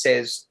and it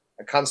says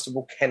a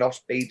constable cannot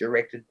be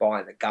directed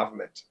by the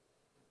government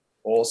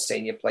or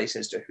senior police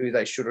as to who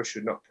they should or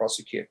should not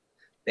prosecute.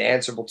 They're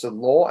answerable to the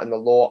law and the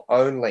law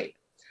only.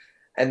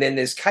 And then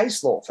there's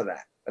case law for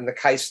that. And the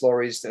case law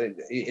it's a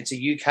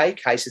UK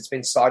case. It's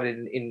been cited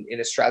in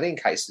Australian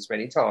cases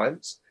many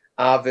times.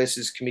 R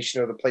versus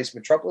Commissioner of the Police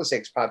Metropolis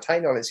Ex parte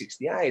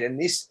 1968.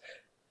 And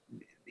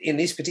in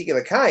this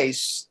particular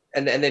case,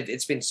 and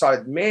it's been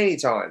cited many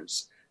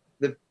times,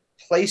 the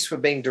police were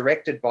being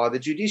directed by the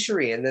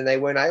judiciary, and then they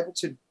weren't able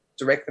to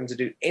direct them to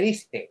do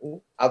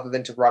anything other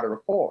than to write a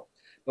report.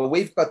 But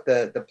we've got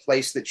the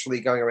police literally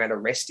going around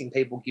arresting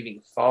people,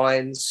 giving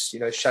fines,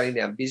 shutting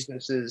down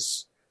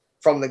businesses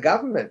from the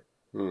government.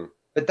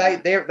 But they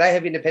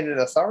have independent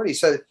authority.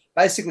 So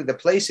basically the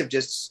police have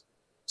just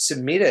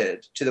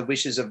submitted to the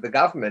wishes of the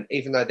government,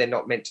 even though they're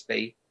not meant to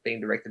be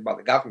being directed by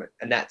the government.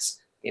 And that's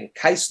in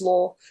case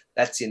law,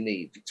 that's in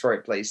the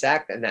Victoria Police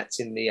Act, and that's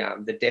in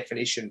the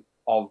definition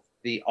of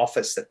the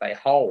office that they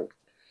hold.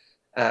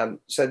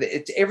 So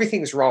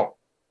everything's wrong.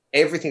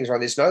 Everything's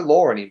wrong. There's no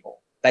law anymore.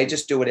 They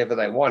just do whatever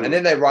they want. And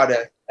then they write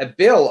a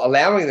bill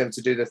allowing them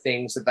to do the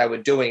things that they were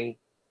doing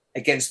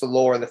against the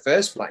law in the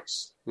first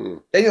place.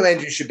 Daniel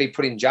Andrews should be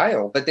put in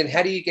jail, but then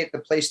how do you get the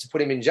police to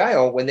put him in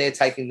jail when they're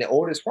taking the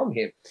orders from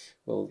him?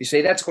 Well, you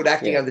see, that's called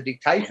acting under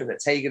dictation.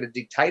 That's how you get a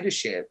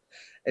dictatorship.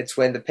 It's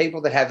when the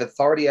people that have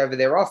authority over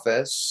their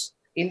office,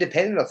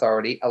 independent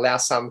authority, allow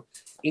some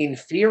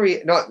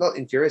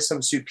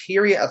some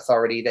superior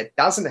authority that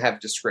doesn't have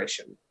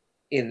discretion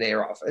in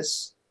their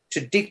office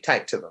to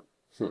dictate to them.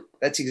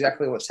 That's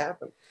exactly what's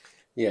happened.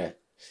 Yeah.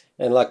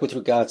 And like with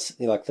regards,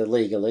 like the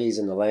legalese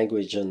and the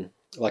language, and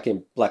like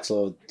in Black's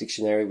Law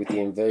Dictionary with the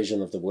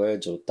inversion of the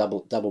words or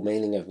double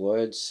meaning of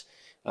words,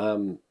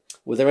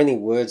 were there any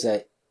words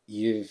that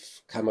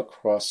you've come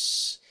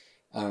across,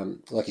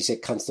 like you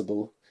said,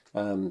 constable,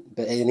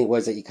 but any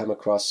words that you come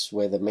across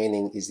where the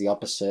meaning is the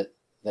opposite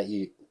that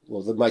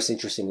the most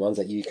interesting ones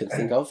that you can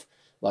think of,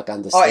 like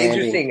understanding? Oh,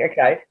 interesting.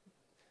 Okay.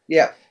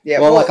 Yeah.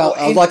 Well, like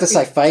I'd like to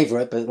say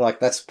favourite, but like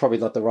that's probably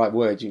not the right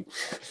word.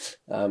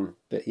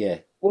 But yeah.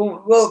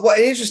 Well, what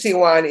an interesting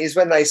one is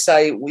when they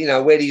say,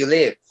 where do you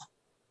live?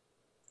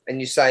 And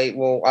you say,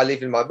 well, I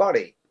live in my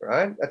body,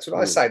 right? That's what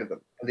I say to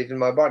them. I live in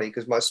my body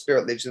because my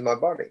spirit lives in my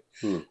body.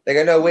 They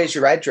go, no, where's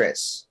your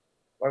address?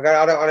 I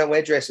go, I don't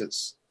wear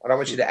dresses. I don't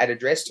want you to add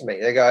address to me.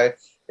 They go,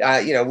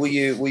 will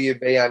you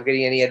be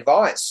getting any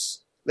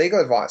advice, legal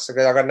advice? I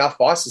go, I've got enough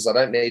vices. I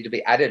don't need to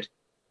be added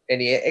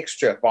any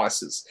extra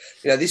vices.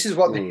 This is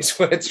what these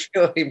words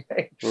really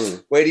mean.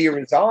 Where do you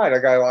reside? I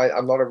go,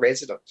 I'm not a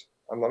resident.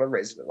 I'm not a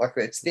resident. Like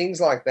it's things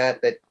like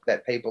that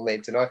people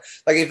need to know.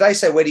 Like if they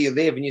say, where do you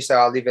live? And you say,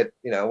 I live at,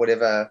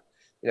 whatever,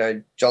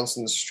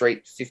 Johnson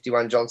Street,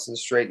 51 Johnson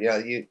Street,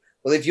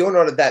 if you're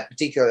not at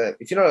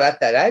if you're not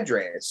at that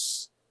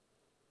address,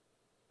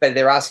 but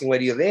they're asking, where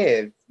do you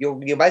live?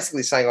 You're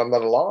basically saying, I'm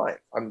not alive.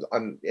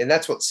 And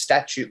that's what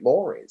statute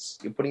law is.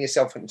 You're putting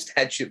yourself in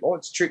statute law.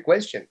 It's a trick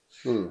question.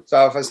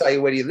 So if I say,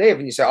 where do you live?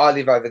 And you say, I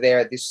live over there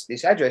at this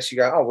address, you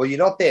go, oh, well, you're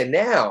not there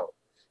now.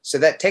 So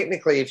that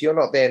technically, if you're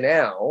not there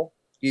now,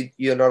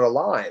 you're not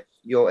alive.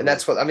 And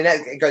that's what, that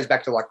it goes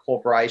back to like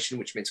corporation,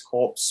 which means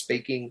corpse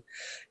speaking.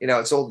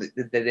 It's all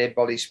the dead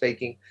body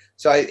speaking.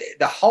 So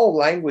the whole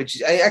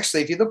language,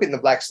 actually, if you look in the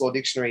Black's Law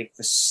Dictionary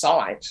for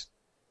cite,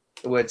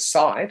 the word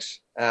cite,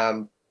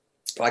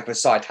 like for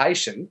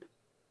citation,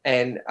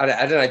 and I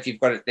don't know if you've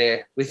got it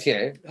there with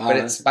you, but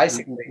it's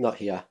basically not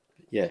here.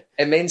 Yeah,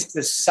 it means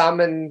to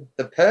summon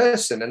the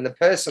person, and the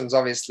person's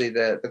obviously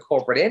the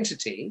corporate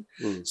entity.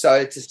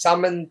 So to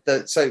summon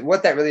so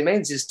what that really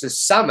means is to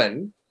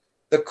summon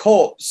the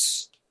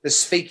corpse, the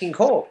speaking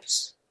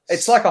corpse.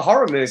 It's like a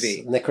horror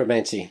movie. It's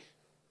necromancy.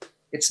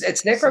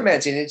 It's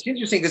necromancy, and it's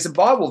interesting because the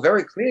Bible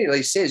very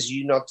clearly says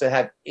you're not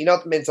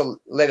meant to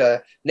let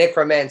a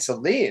necromancer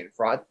live,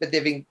 right? But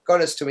they've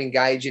got us to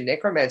engage in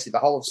necromancy, the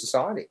whole of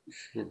society.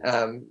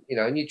 And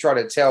you try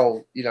to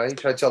tell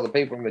the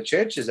people in the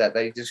churches that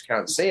they just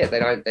can't see it.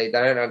 They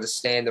don't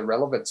understand the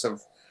relevance of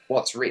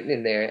what's written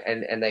in there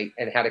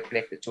and how to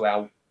connect it to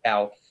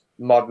our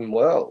modern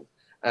world.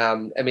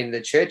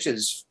 The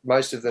churches,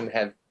 most of them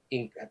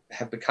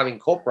have become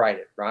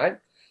incorporated, right?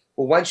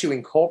 Well, once you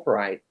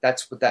incorporate,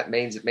 that's what that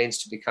means. It means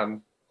to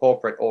become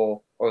corporate,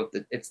 or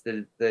it's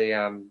the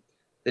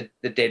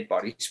dead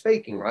body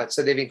speaking, right?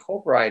 So they've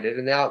incorporated,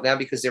 and now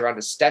because they're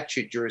under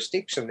statute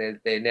jurisdiction,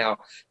 they're now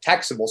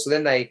taxable. So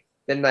then they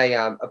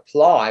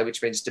apply,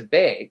 which means to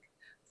beg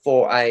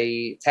for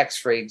a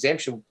tax-free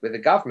exemption with the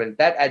government.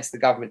 That adds the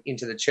government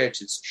into the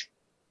church's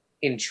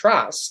in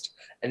trust.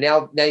 And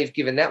now you've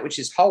given that which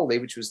is holy,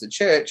 which was the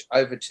church,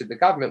 over to the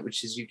government,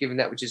 you've given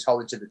that which is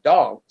holy to the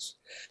dogs.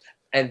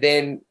 And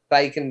then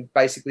they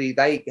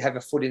have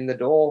a foot in the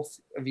door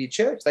of your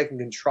church. They can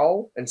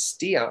control and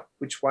steer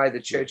which way the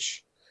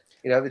church,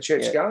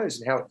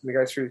 goes and how it's going to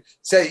go through.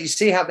 So you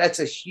see how that's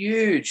a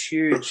huge,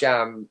 huge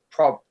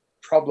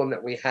problem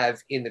that we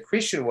have in the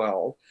Christian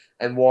world,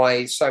 and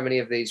why so many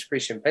of these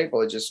Christian people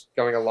are just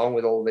going along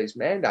with all these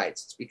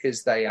mandates. It's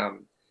because they're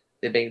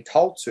being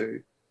told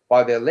to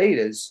by their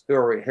leaders who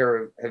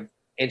have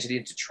entered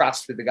into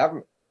trust with the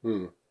government.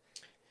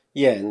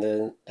 Yeah, and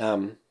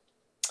then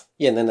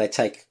and then they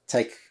take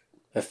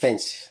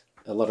offence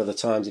a lot of the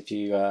times if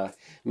you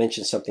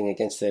mention something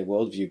against their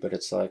worldview. But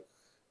it's like,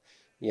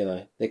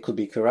 there could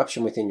be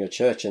corruption within your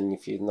church, and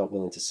if you're not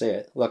willing to see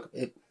it, like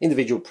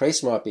individual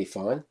priests might be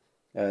fine,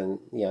 and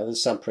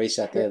there's some priests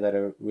out there that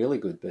are really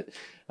good. But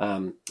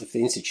if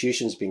the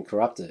institution's been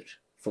corrupted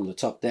from the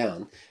top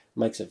down, it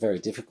makes it very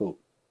difficult.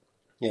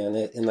 Yeah,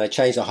 and they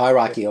change the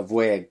hierarchy of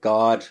where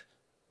God,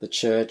 the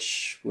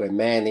church, where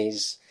man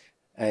is,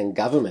 and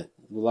government.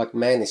 Like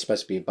man is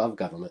supposed to be above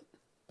government,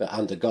 but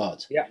under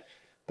God. Yeah.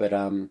 But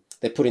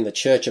they're putting the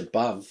church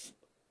above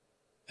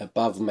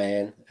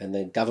man, and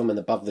then government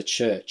above the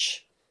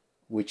church,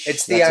 which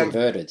that's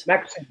inverted.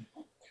 Maxim.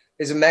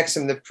 There's a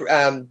maxim.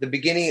 The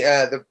beginning,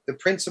 the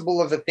principle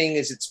of a thing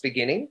is its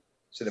beginning.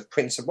 So the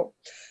principle,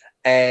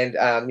 and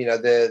I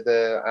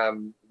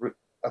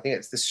think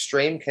it's the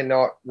stream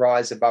cannot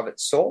rise above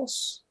its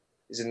source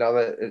is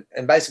another.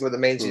 And basically what it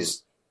means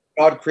is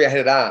God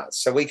created us,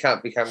 so we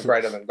can't become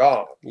greater than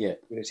God. Yeah.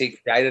 Because he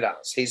created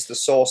us. He's the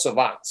source of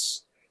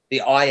us.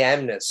 The I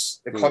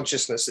amness, the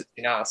consciousness that's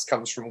in us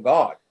comes from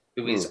God,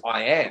 who is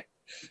I am.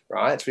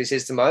 Right? That's what he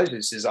says to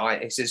Moses. He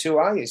says, who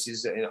are you? He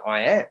says,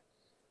 I am.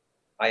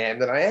 I am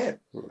that I am.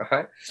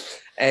 Right?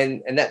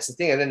 And that's the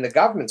thing. And then the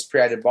government's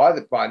created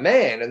by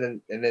man,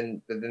 and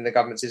then the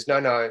government says,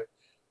 no,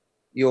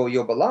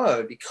 you're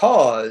below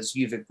because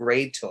you've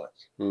agreed to it.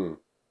 And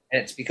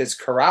it's because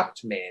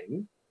corrupt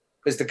men,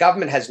 because the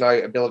government has no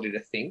ability to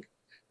think,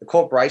 the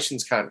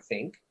corporations can't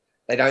think,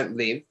 They don't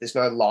live. There's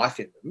no life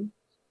in them.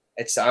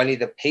 It's only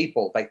the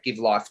people that give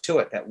life to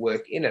it, that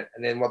work in it.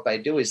 And then what they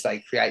do is they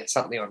create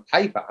something on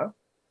paper,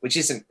 which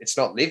it's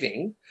not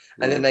living.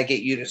 And then they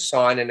get you to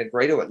sign and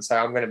agree to it and say,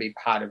 I'm going to be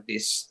part of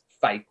this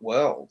fake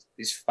world,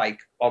 this fake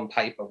on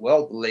paper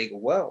world, the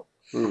legal world.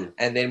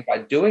 And then by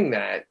doing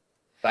that,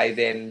 they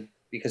then,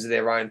 because of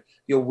their own,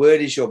 your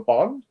word is your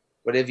bond.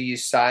 Whatever you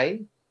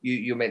say,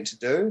 you're meant to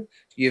do.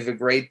 You've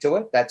agreed to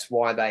it. That's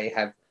why they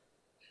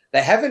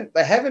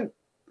haven't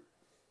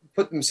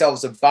put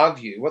themselves above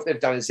you. What they've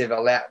done is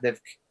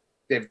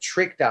they've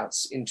tricked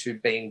us into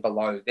being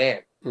below them.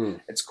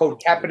 It's called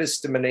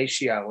capitis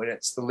diminutio, and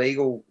it's the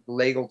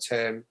legal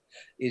term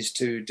is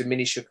to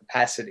diminish your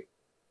capacity.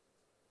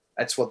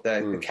 That's what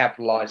the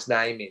capitalized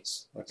name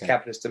is. Okay.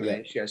 Capitis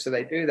diminutio. Yeah. So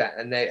they do that,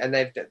 and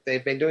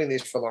they've been doing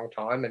this for a long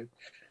time, and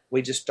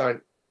we just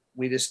don't.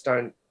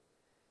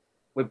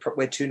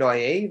 We're too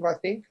naive, I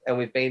think, and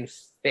we've been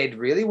fed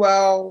really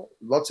well,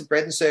 lots of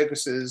bread and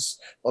circuses,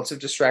 lots of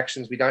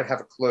distractions. We don't have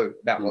a clue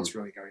about what's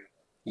really going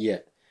on.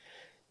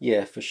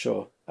 Yeah, for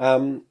sure.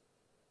 Because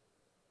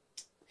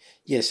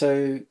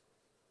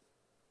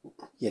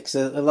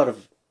a lot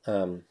of,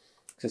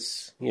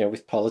 because,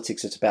 with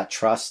politics, it's about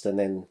trust, and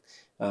then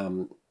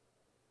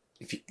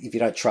if you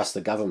don't trust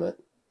the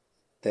government,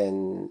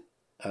 then,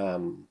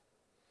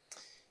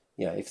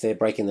 if they're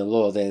breaking the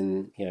law,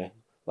 then,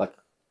 like,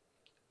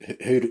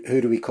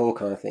 who do we call,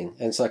 kind of thing.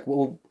 And it's like,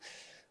 well,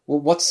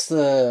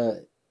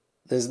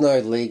 there's no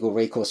legal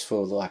recourse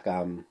for, like,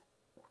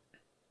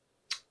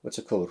 what's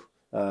it called?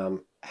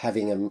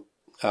 Having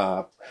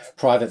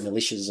private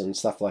militias and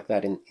stuff like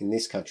that in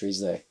this country,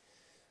 is there?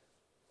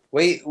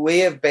 We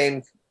have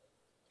been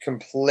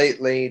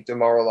completely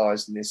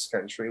demoralized in this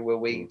country, where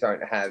we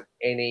don't have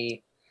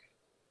any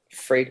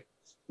freedom.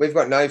 We've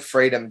got no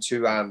freedom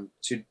to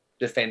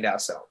defend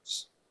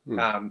ourselves.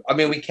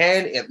 We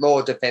can at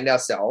law defend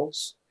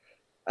ourselves,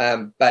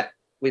 but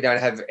we don't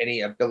have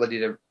any ability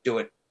to do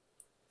it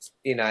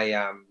in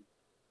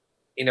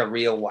a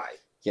real way.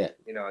 Yeah,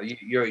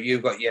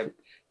 you've got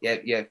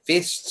your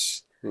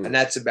fists, and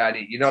that's about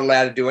it. You're not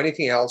allowed to do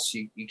anything else.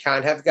 You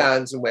can't have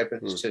guns and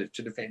weapons to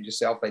defend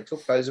yourself. They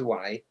took those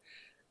away,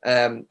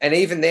 and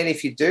even then,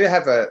 if you do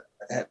have a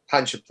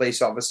punch a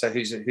police officer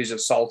who's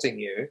assaulting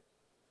you,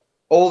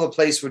 all the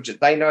police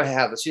they know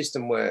how the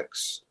system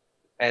works,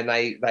 and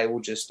they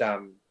will just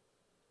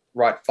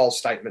write false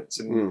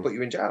statements and put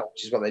you in jail,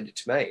 which is what they did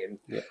to me.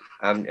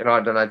 And and I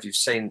don't know if you've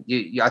seen.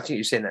 I think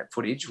you've seen that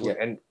footage. Yeah.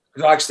 And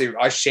I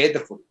shared the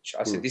footage.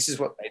 I said, this is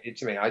what they did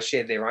to me. I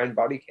shared their own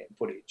body cam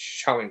footage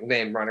showing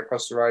them run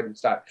across the road and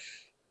start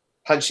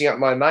punching up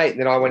my mate. And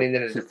then I went in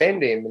there to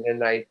defend him, and then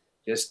they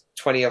just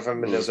 20 of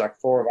them, and there's like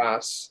 4 of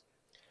us.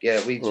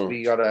 Yeah, we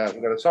got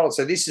assaulted.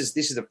 So this is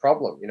the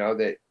problem,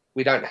 that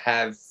we don't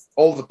have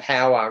all the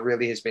power.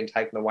 Really has been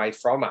taken away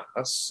from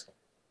us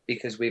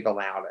because we've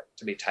allowed it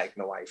to be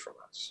taken away from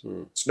us.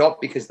 It's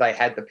not because they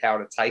had the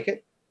power to take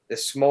it. The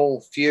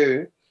small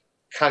few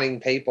cunning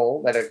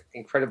people that are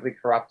incredibly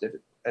corrupted,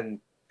 and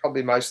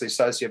probably mostly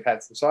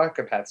sociopaths and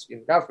psychopaths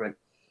in government,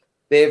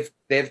 they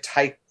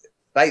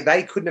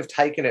couldn't have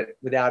taken it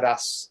without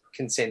us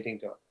consenting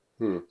to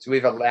it. So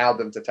we've allowed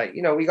them to take.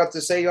 We got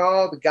to see,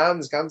 the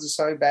guns are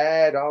so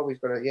bad. We've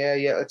got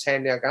to let's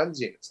hand our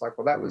guns in. It's like,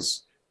 well, that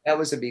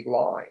was a big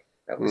lie.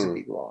 That was a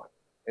big lie.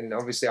 And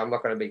obviously, I'm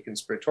not going to be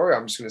conspiratorial.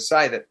 I'm just going to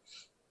say that,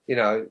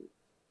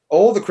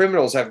 all the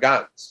criminals have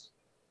guns.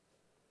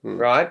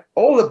 Right?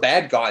 All the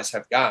bad guys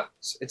have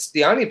guns. It's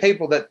the only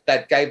people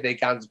that gave their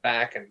guns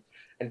back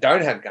and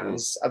don't have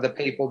guns are the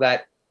people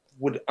that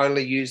would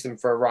only use them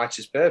for a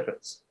righteous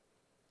purpose.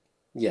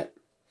 Yeah.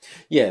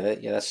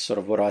 That's sort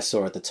of what I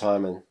saw at the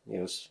time, and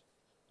I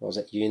was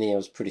at uni. It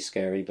was pretty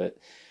scary, but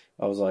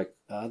I was like,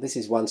 this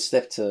is one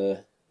step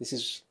this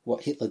is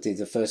what Hitler did.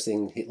 The first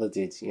thing Hitler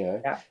did,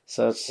 Yeah.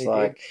 So it's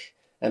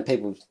and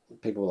people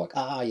were like,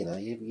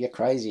 you're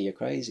crazy, you're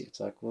crazy. It's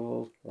like,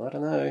 well, I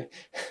don't know.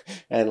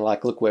 And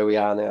like, look where we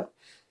are now.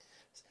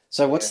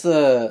 So what's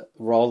the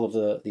role of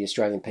the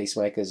Australian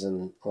peacemakers,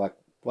 and like,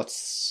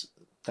 what's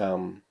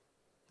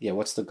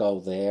the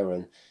goal there?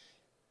 And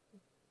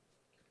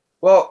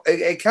well,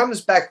 it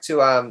comes back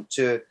to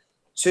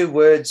 2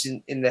 words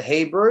in the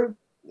Hebrew,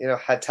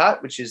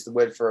 hatat, which is the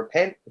word for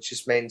repent, which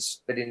just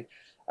means, but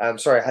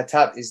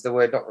hatat is the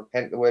word, not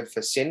repent, the word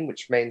for sin,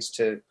 which means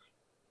to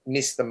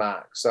miss the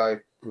mark. So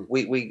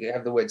we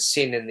have the word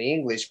sin in the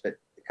English, but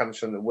it comes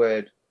from the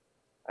word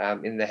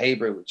in the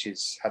Hebrew, which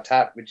is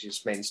hatat, which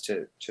just means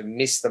to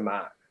miss the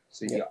mark.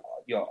 So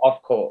you're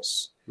off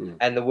course.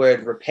 And the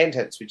word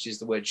repentance, which is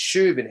the word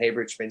shub in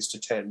Hebrew, which means to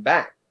turn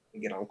back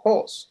and get on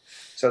course.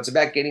 So it's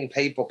about getting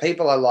people.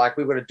 People are like,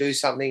 we've got to do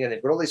something, and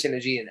they've got all this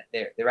energy, and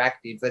they're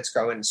active. Let's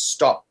go and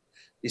stop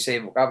this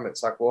evil government.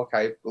 It's like, well,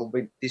 okay,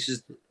 this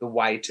is the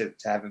way to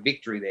have a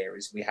victory there,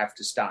 is we have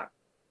to start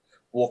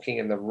walking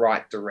in the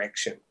right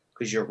direction,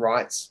 because your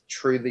rights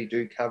truly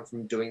do come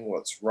from doing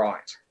what's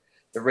right.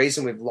 The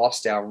reason we've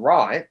lost our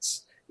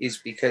rights is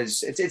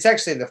because it's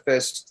actually in the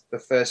first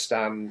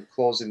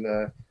clause in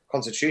the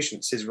Constitution.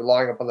 It says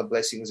relying upon the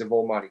blessings of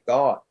Almighty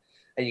God.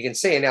 And you can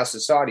see in our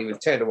society, we've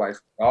turned away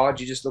from God.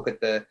 You just look at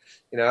I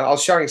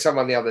was showing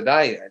someone the other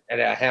day at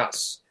our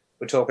house.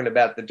 We're talking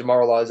about the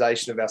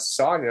demoralization of our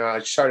society. And I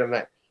showed them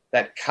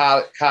that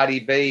Cardi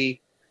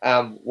B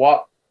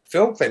what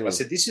film clip. I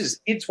said,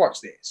 kids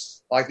watch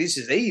this. Like, this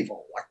is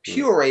evil, like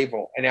pure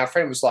evil. And our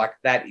friend was like,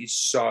 that is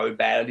so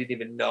bad. I didn't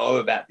even know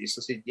about this.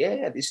 I said,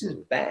 yeah, this is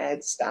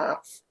bad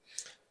stuff.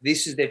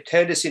 They've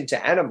turned us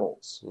into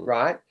animals,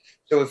 right?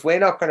 So if we're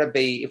not going to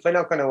be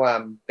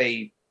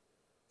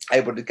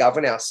able to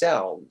govern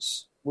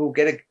ourselves, we'll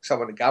get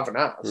someone to govern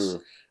us.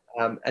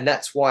 And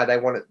that's why they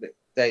want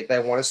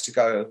us to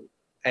go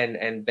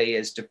and be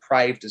as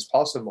depraved as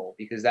possible,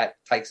 because that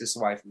takes us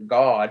away from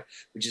God,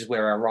 which is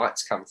where our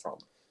rights come from.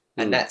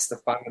 And that's the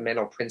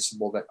fundamental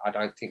principle that I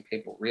don't think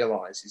people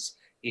realize is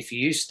if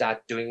you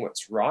start doing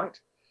what's right,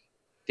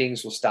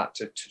 things will start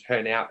to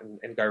turn out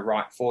and go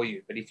right for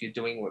you. But if you're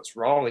doing what's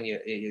wrong and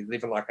you're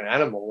living like an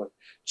animal and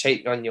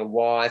cheating on your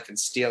wife and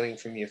stealing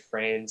from your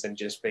friends and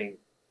just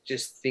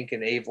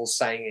thinking evil,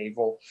 saying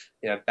evil,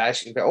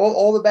 bashing,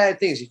 all the bad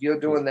things, if you're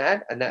doing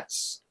that, and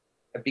that's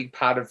a big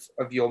part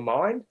of your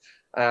mind,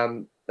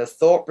 the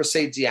thought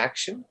precedes the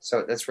action.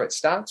 So that's where it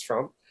starts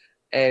from.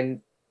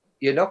 And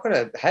you're not going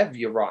to have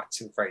your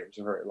rights and freedoms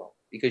for very long,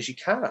 because you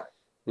can't,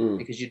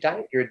 because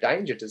you're a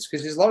danger to us.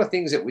 Because there's a lot of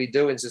things that we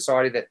do in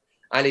society that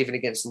aren't even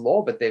against the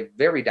law, but they're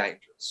very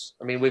dangerous.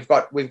 I mean, we've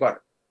got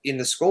in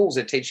the schools,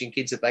 they're teaching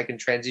kids that they can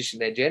transition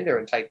their gender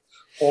and take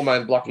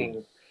hormone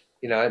blocking,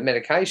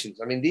 medications.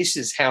 I mean, this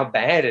is how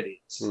bad it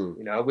is.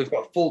 We've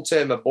got full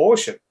term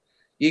abortion.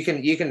 You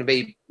can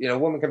be, a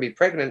woman can be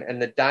pregnant,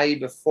 and the day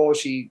before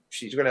she's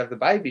going to have the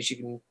baby, she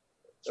can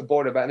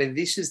abort her. I mean,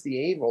 this is the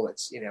evil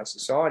that's in our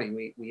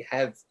society. We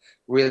have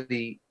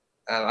really,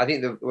 I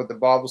think what the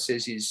Bible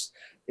says is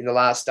in the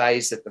last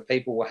days that the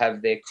people will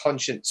have their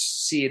conscience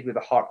seared with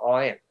a hot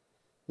iron.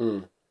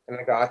 And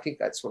I think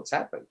that's what's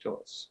happened to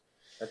us.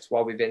 That's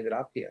why we've ended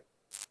up here.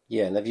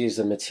 Yeah, and they've used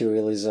the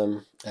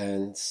materialism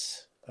and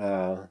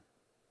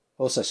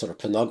also sort of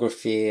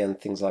pornography and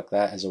things like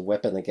that as a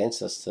weapon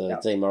against us to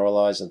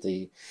demoralize and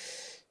dehumanize.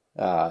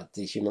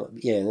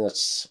 Yeah, and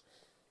that's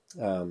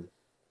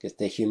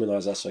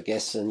dehumanize us, I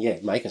guess, and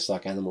make us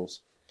like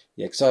animals.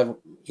 Yeah, because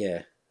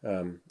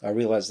I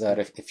realized that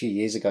a few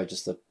years ago,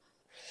 just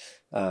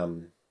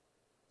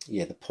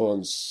the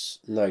porn's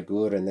no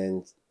good, and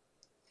then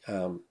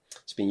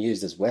it's been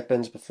used as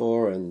weapons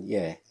before, and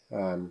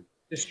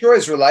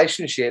destroys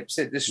relationships.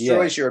 It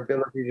destroys your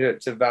ability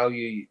to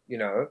value,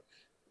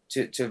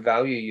 to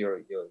value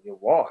your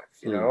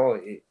wife,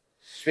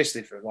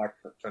 especially for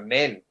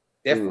men,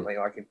 definitely.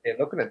 Like, if they're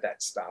looking at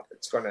that stuff,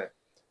 it's going to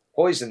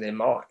poison their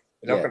mind.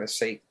 They're not going to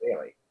see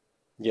clearly.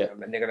 Yeah.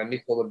 And they're going to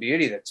miss all the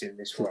beauty that's in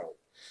this world.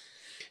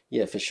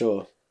 Yeah, for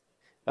sure.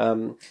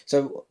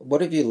 So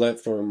what have you learnt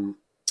from,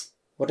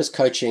 what does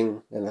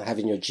coaching and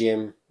having your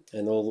gym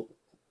and all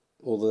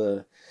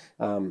the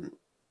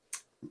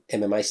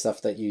MMA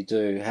stuff that you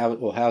do,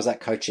 how's that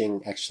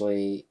coaching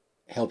actually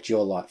helped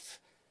your life?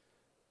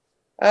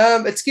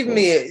 It's given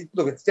me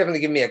it's definitely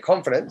given me a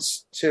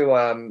confidence it's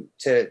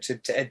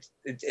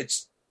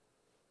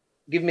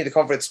given me the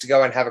confidence to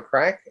go and have a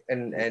crack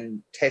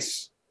and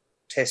test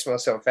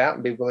myself out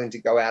and be willing to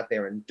go out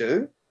there and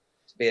to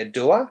be a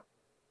doer,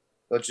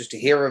 not just a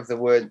hearer of the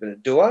words, but a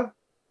doer.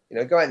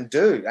 Go out and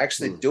do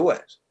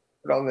it.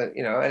 Put on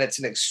and it's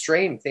an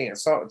extreme thing.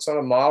 It's not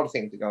a mild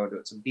thing to go and do.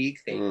 It's a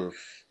big thing.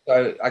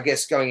 So I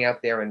guess going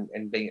out there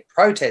and being at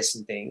protests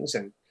and things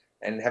and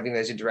having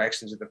those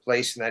interactions with the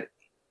police, and that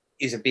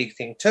is a big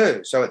thing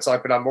too. So it's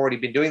like, but I've already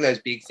been doing those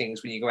big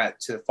things when you go out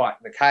to the fight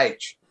in the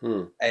cage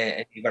and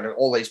you've got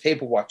all these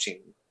people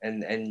watching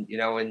and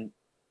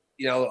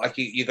like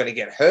you're going to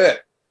get hurt.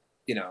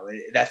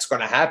 That's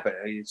going to happen.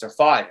 It's a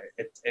fight.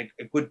 It's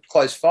a good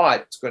close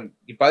fight.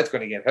 You're both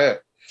going to get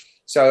hurt.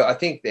 So I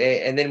think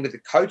and then with the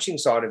coaching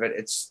side of it,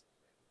 it's,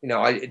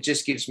 it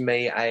just gives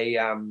me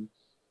a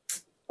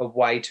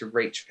way to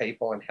reach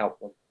people and help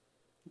them.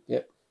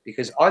 Yeah.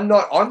 Because I'm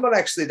not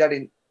actually that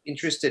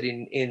interested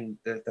in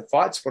the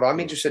fight sport. I'm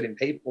interested in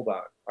people,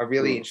 though. I'm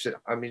interested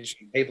in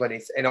people,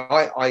 and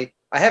I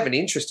have an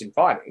interest in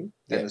fighting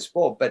and the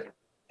sport, but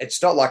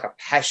it's not like a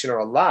passion or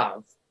a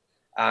love.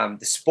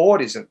 The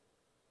sport isn't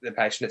the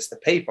passion; it's the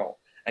people.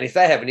 And if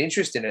they have an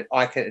interest in it,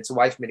 it's a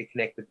way for me to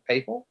connect with the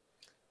people.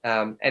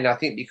 And I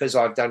think because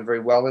I've done very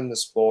well in the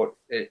sport,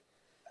 a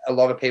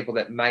lot of people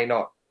that may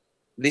not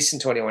listen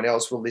to anyone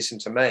else will listen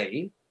to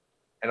me,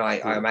 and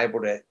I'm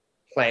able to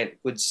plant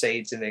good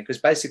seeds in there, because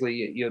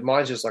basically your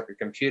mind's just like a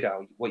computer.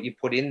 What you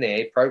put in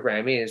there,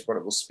 program in, is what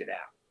it will spit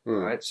out,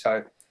 right?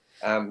 So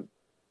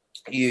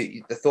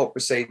the thought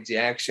precedes the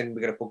action.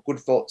 We're going to put good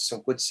thoughts,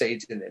 some good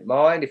seeds in their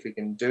mind. If we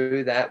can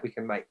do that, we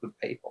can make good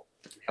people,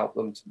 help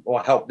them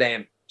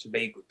to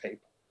be good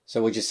people.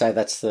 So would you say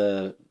that's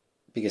the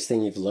biggest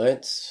thing you've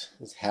learnt,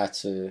 is how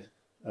to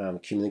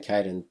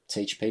communicate and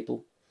teach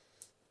people?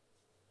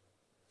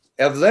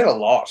 I've learned a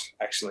lot,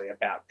 actually,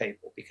 about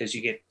people, because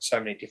you get so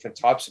many different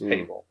types of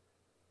people,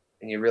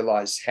 and you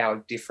realise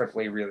how different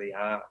we really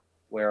are,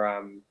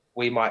 where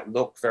we might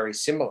look very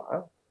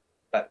similar,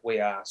 but we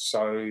are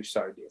so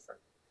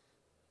different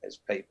as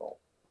people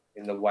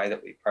in the way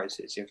that we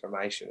process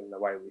information and the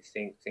way we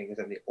think things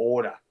and the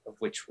order of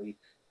which we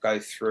go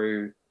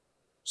through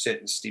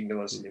certain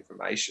stimulus and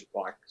information.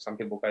 Like some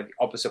people go the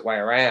opposite way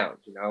around,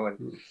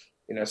 and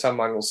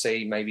someone will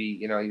see maybe,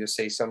 you'll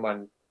see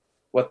someone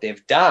what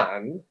they've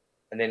done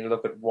and then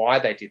look at why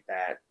they did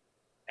that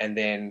and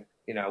then,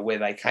 where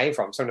they came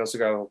from. Someone else will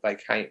go,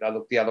 they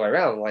look the other way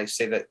around and they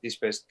see that this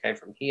person came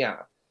from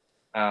here.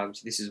 So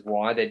this is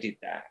why they did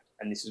that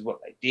and this is what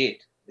they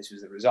did. This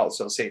was the result.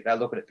 So they'll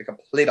look at it the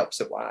complete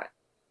opposite way.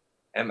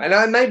 And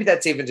maybe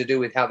that's even to do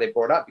with how they're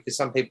brought up, because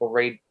some people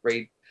read,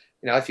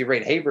 if you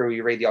read Hebrew,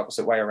 you read the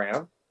opposite way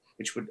around,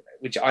 which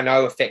I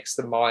know affects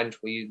the mind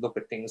where you look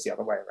at things the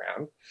other way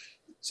around.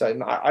 So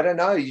I don't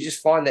know. You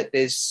just find that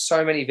there's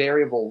so many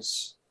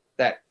variables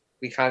that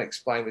we can't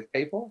explain with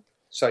people.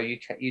 So you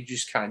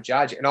just can't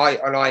judge. And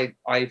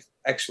I've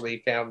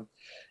actually found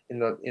in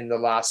the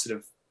last sort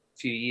of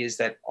few years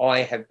that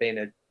I have been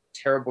a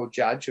terrible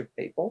judge of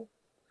people,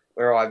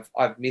 where I've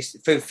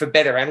missed for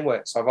better and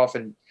worse. I've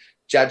often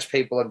judged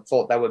people and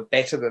thought they were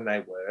better than they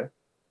were,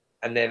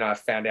 and then I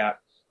found out,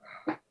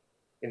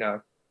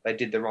 they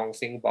did the wrong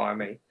thing by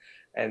me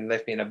and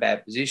left me in a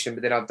bad position.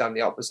 But then I've done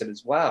the opposite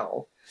as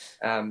well,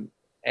 and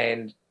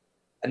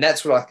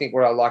that's what I think.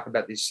 What I like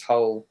about this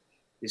whole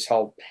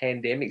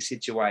pandemic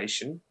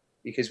situation,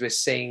 because we're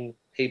seeing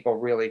people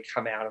really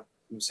come out of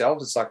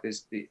themselves. It's like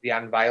the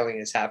unveiling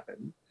has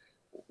happened.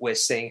 We're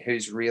seeing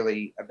who's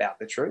really about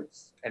the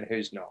truth and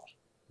who's not.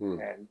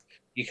 And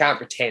you can't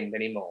pretend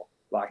anymore.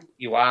 Like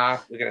you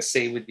are, we're going to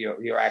see with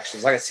your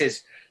actions. Like it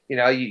says,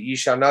 you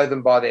shall know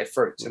them by their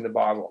fruits in the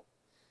Bible.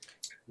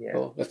 Yeah.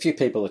 Well, a few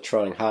people are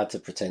trying hard to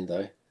pretend,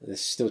 though. They're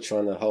still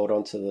trying to hold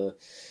on to the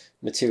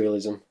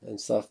materialism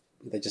and stuff.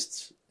 They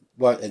just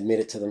won't admit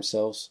it to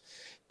themselves.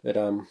 But,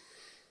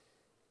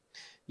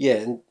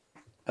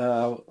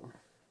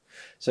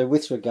 so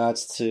with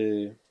regards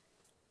to,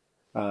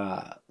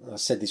 I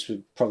said this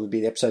would probably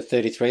be episode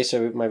 33,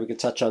 so maybe we could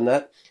touch on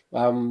that.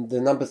 The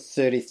number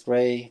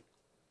 33,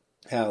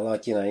 how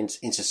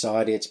in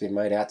society it's been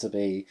made out to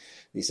be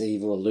this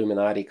evil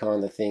Illuminati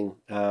kind of thing.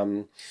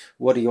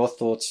 What are your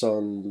thoughts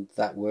on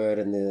that word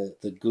and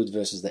the good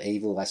versus the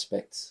evil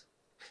aspects?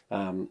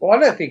 Well, I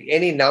don't think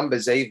any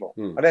number's evil.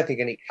 I don't think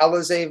any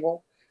colour's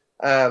evil.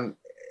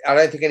 I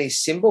don't think any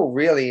symbol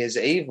really is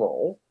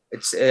evil.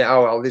 It's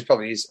there's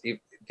probably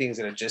things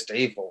that are just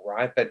evil,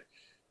 right? But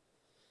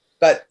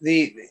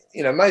the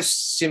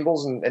most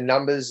symbols and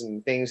numbers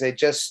and things, they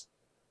just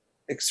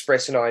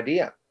express an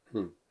idea,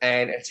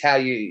 and it's how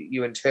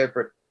you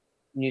interpret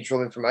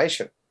neutral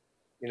information.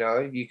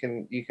 You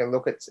can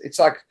look at, it's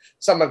like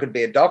someone could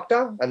be a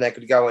doctor and they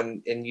could go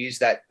and use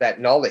that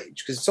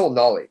knowledge, because it's all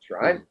knowledge,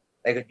 right?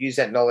 They could use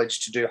that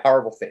knowledge to do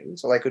horrible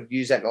things, or they could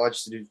use that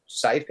knowledge to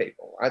save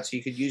people, right? So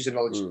you could use the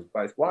knowledge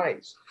both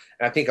ways.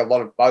 And I think a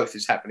lot of both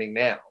is happening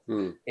now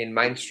in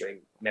mainstream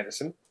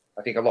medicine.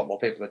 I think a lot more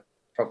people are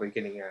probably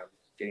getting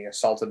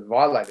assaulted and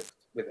violated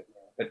with it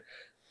now. But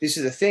this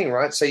is the thing,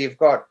 right? So you've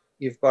got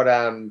these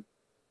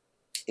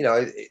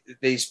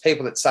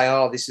people that say,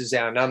 oh, this is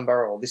our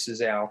number or this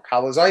is our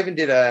colours. I even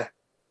did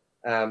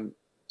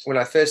when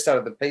I first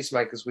started the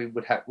Peacemakers, we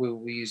were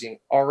using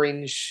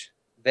orange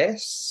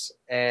vests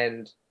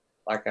and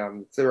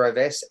fluoro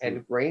vests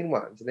and green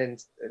ones. And then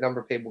a number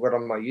of people got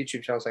on my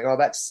YouTube channel saying, oh,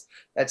 that's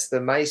the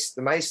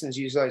Masons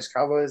use those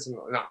colours. And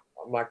no,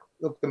 I'm like,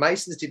 look, the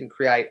Masons didn't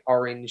create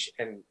orange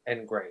and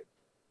green.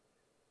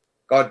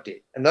 God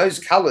did. And those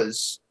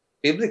colours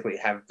biblically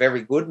have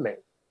very good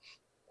meaning,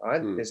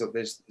 right?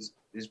 There's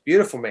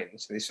beautiful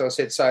meanings to this. So I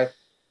said,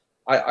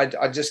 I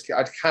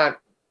can't,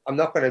 I'm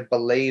not going to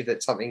believe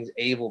that something's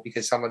evil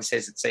because someone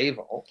says it's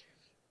evil.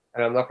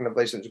 And I'm not going to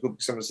believe something's good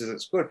because someone says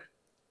it's good.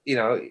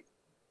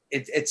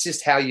 It's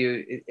just how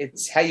you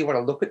want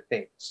to look at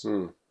things.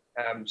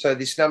 So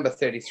this number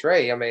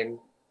 33, I mean,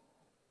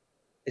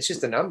 it's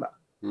just a number.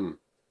 You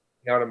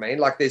know what I mean?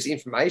 Like there's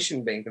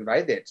information being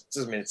conveyed there. It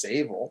doesn't mean it's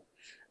evil.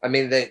 I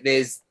mean,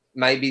 there's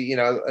maybe,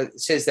 it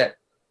says that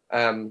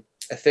a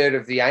third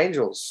of the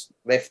angels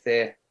left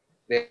their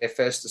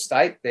first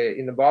estate. They're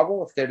in the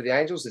Bible. A third of the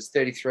angels is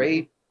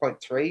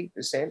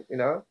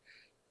 33.3%,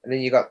 And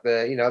then you got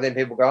then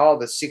people go, oh,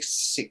 the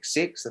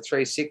 666, the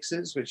 3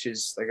 sixes, which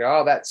is they go,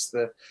 oh, that's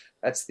the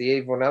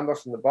evil number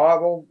from the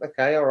Bible.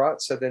 Okay, all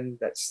right. So then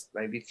that's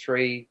maybe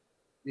two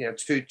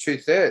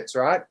thirds,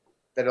 right?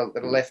 That are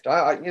left.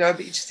 But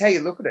it's just how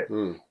you look at it.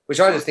 Which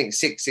I just think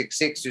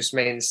 666 just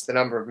means the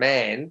number of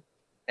man,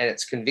 and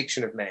it's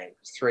conviction of man.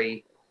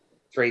 Three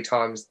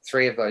times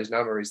 3 of those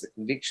numbers is the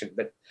conviction.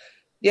 But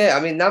yeah,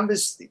 I mean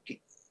numbers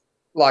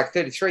like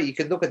 33, you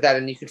could look at that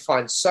and you could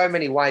find so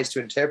many ways to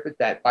interpret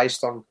that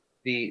based on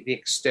the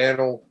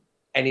external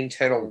and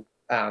internal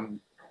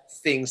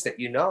things that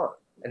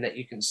and that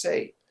you can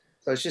see.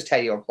 So it's just how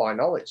you apply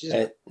knowledge, isn't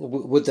it?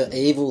 Would the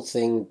evil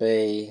thing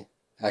be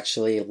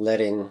actually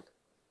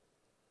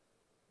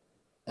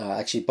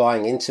actually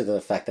buying into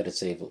the fact that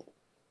it's evil?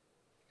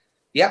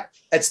 Yep,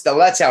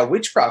 that's how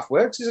witchcraft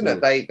works, isn't it?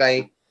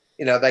 They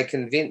they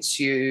convince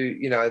you,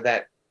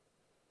 that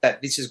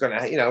this is going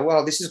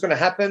to, this is going to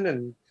happen,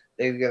 and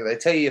they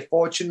tell you your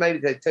fortune. Maybe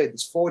they tell you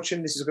this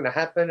fortune, this is going to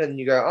happen, and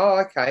you go, oh,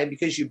 okay. And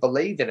because you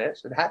believe in it,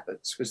 it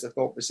happens because the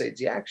thought precedes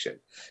the action.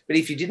 But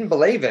if you didn't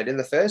believe it in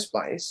the first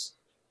place,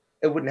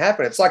 it wouldn't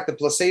happen. It's like the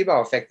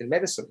placebo effect in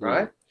medicine,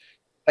 right?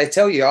 They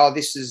tell you, oh,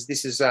 this is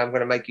going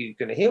to make you,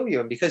 going to heal you,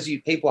 and because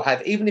people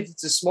have, even if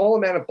it's a small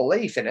amount of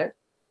belief in it,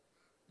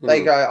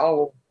 they go,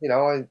 oh,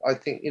 well, I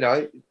think,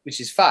 which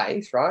is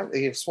faith, right?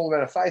 They have a small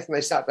amount of faith,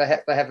 and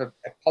they have a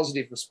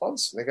positive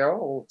response, and they go, oh,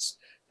 well,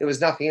 there was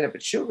nothing in it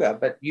but sugar,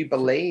 but you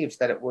believed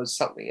that it was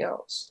something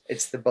else.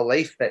 It's the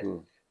belief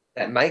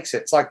that makes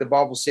it. It's like the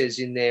Bible says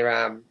in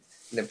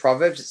the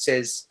Proverbs, it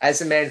says,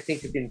 as a man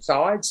thinketh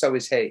inside, so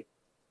is he,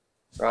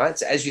 right?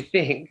 So as you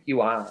think,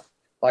 you are.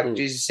 Like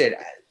Jesus said,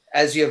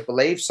 as you have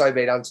believed, so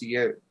be it unto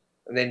you.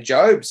 And then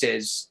Job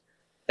says,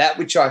 that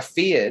which I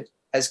feared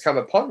has come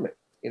upon me,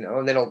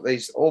 and then all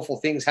these awful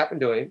things happen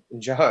to him in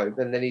Job.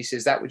 And then he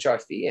says, that which I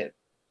feared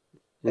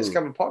has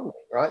come upon me,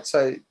 right?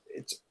 So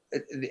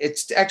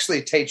it's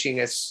actually teaching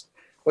us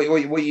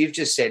what you've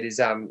just said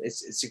is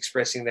it's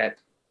expressing that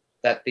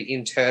the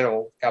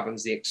internal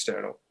governs the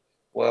external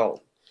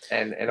world,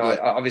 and I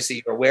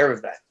obviously you're aware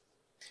of that.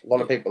 A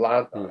lot of people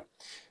aren't.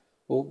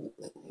 Well,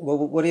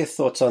 what are your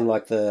thoughts on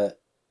like the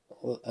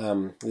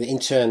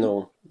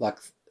internal like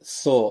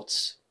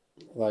thoughts,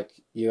 like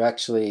you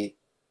actually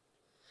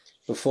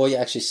before you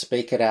actually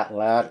speak it out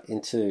loud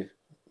into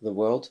the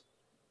world,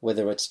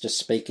 whether it's just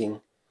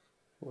speaking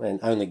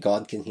and only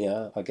God can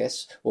hear, I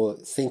guess, or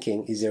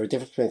thinking? Is there a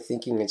difference between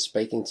thinking and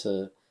speaking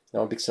to?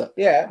 Because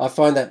I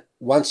find that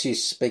once you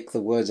speak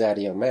the words out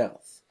of your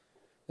mouth,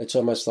 it's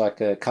almost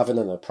like a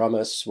covenant or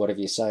promise, whatever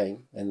you're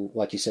saying. And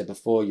like you said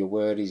before, your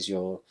word is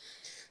your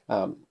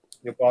bond.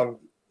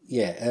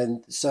 Yeah,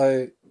 and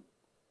so,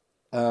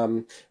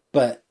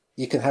 but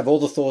you can have all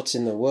the thoughts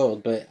in the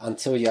world, but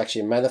until you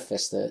actually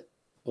manifest it,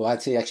 or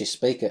until you actually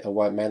speak it, it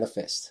won't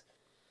manifest.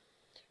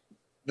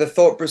 The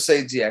thought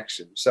precedes the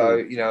action.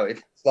 So,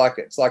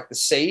 it's like the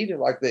seed.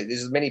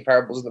 There's many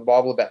parables in the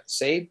Bible about the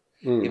seed.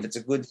 If it's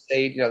a good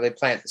seed, they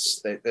plant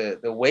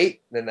the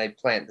wheat, then they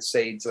plant the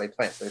seeds, they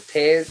plant the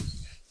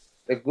tares.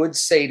 The good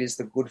seed is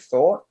the good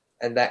thought,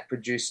 and that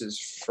produces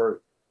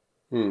fruit.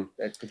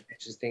 That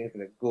produces things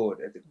that are good.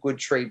 A good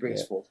tree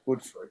brings forth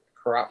good fruit.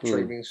 A corrupt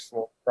tree brings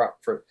forth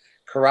corrupt fruit.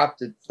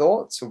 Corrupted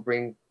thoughts will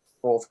bring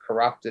forth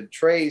corrupted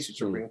trees,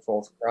 which will bring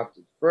forth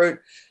corrupted fruit.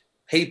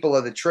 People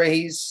are the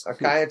trees,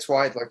 okay? It's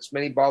why there's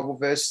many Bible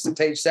verses that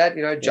teach that.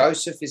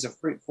 Joseph is a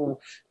fruitful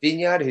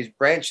vineyard whose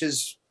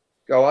branches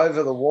go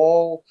over the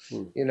wall.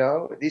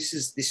 This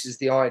is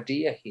the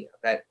idea here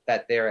that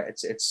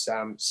it's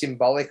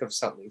symbolic of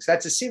something. So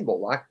that's a symbol,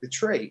 like the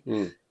tree.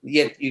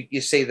 Yet you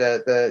see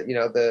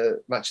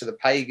the much of the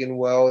pagan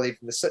world, even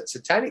the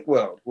satanic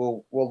world,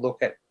 will look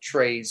at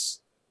trees,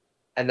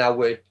 and they'll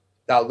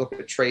look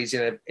at trees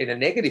in a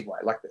negative way,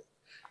 like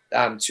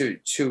to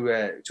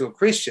a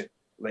Christian.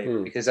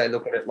 Because they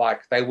look at it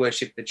like they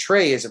worship the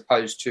tree as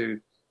opposed to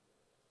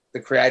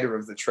the creator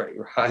of the tree,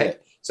 right?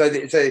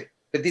 Yeah.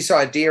 But this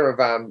idea of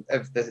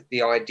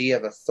the idea,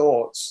 the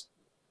thoughts,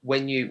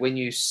 when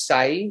you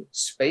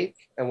speak,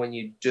 and when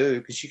you do,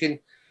 because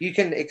you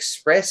can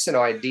express an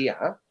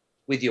idea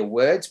with your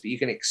words, but you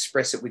can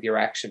express it with your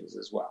actions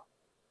as well.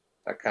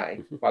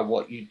 Okay, by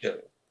what you do,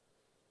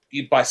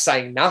 by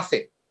saying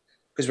nothing,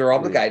 because we're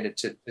obligated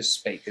to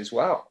speak as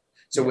well.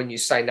 So when you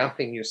say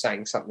nothing, you're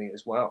saying something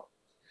as well.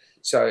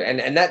 So,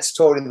 and that's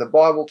taught in the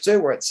Bible too,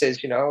 where it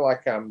says,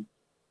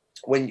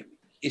 when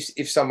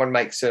if someone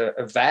makes a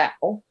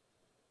vow,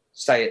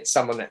 say it's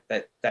someone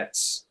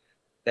that's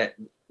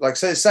like,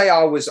 so say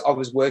I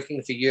was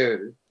working for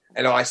you,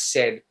 and I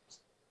said,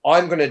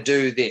 I'm going to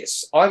do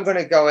this. I'm going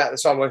to go out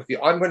this. I'm working for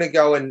you. I'm going to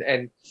go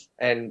and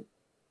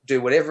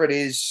do whatever it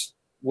is,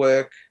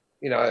 work,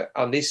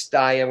 on this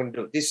day. I'm going to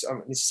do it. This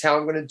is how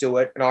I'm going to do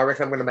it. And I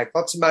reckon I'm going to make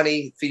lots of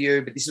money for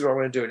you, but this is what I'm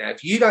going to do. Now,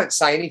 if you don't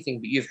say anything,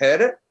 but you've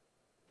heard it,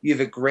 you've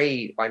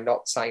agreed by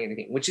not saying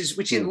anything, which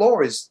in law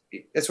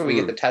that's where we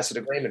get the tacit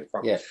agreement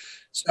from. Yeah.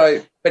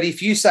 So, but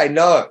if you say,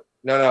 no,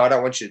 I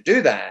don't want you to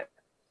do that.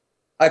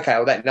 Okay,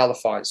 well, that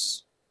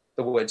nullifies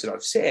the words that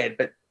I've said,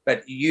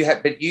 but you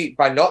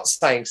by not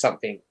saying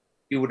something,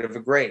 you would have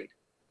agreed.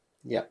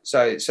 Yeah.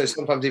 So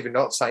sometimes even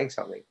not saying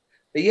something,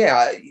 but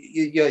yeah,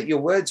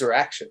 your words are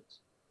actions.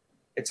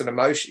 It's an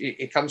emotion.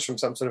 It comes from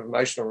some sort of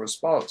emotional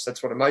response.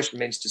 That's what emotion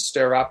means, to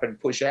stir up and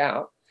push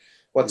out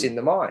what's in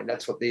the mind.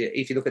 That's what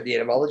if you look at the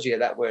etymology of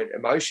that word,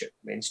 emotion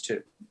means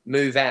to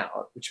move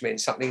out, which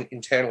means something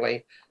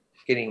internally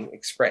getting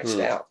expressed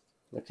out.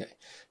 Okay.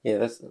 Yeah,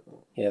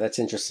 that's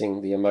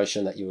interesting. The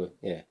emotion that you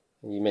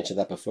mentioned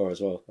that before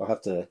as well. I'll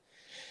have to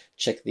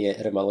check the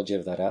etymology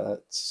of that out.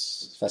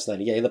 That's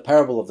fascinating. Yeah, the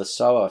parable of the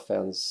sower I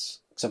found,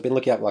 because I've been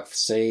looking at like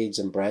seeds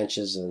and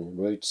branches and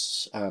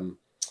roots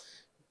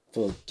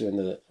for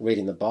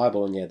reading the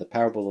Bible, and the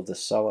parable of the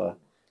sower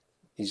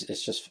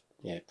it's just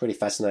pretty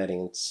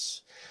fascinating.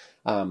 It's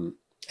and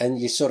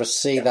you sort of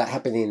see that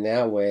happening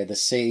now, where the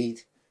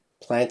seed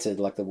planted,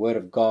 like the word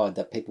of God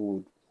that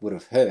people would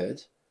have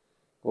heard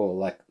or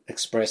like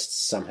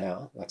expressed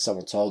somehow, like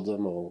someone told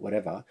them or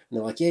whatever, and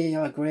they're like,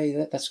 yeah, I agree,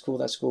 that's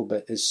cool.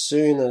 But as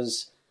soon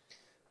as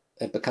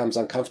it becomes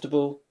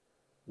uncomfortable,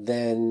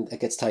 then it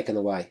gets taken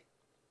away.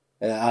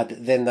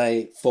 Then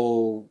they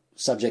fall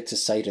subject to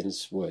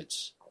Satan's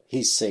words,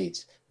 his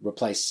seeds,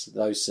 replace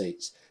those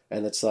seeds.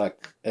 And it's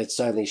like, it's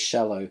only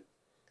shallow,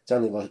 it's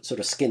only like sort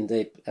of skin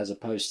deep as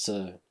opposed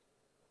to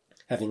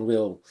having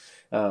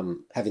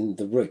having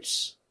the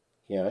roots,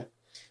 It's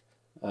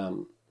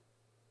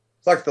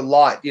like the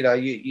light,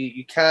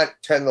 you can't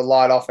turn the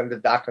light off and the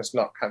darkness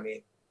not come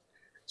in.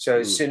 So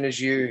as soon as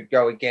you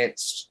go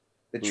against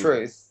the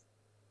truth,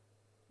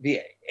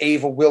 the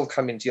evil will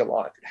come into your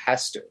life. It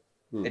has to.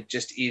 It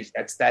just is.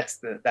 That's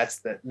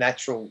the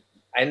natural,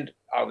 and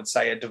I would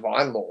say a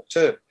divine law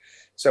too.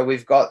 So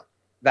we've got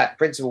that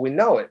principle. We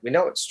know it. We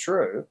know it's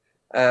true.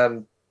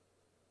 I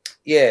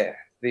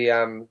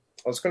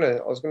was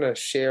gonna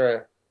share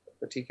a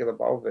particular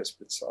Bible verse,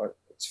 but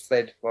it's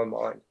fled my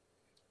mind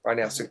right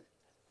now. So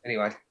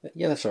anyway,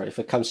 yeah, that's all right. If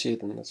it comes to you,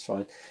 then that's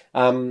fine.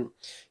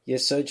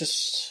 So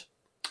just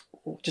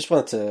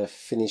wanted to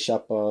finish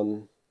up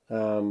on.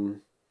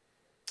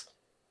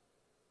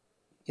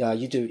 You're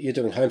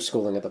doing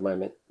homeschooling at the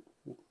moment.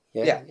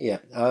 Yeah.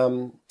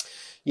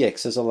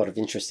 Because there's a lot of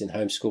interest in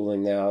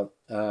homeschooling now.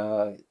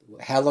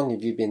 How long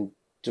have you been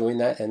doing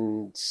that,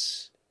 and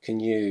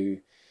can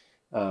you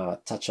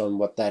touch on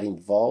what that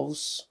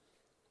involves?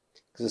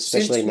 Because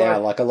especially now,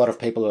 like a lot of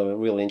people are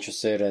really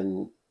interested,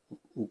 and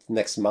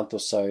next month or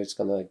so it's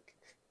going to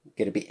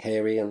get a bit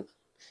hairy,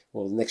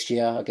 next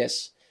year, I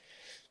guess.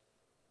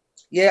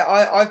 Yeah,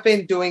 I've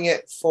been doing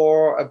it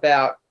for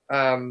about,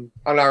 and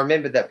I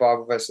remember that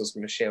Bible verse I was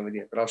going to share with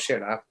you, but I'll share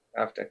it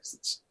after because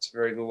it's a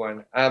very good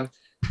one.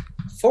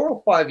 4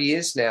 or 5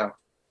 years now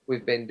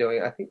we've been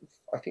doing. I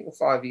think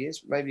 5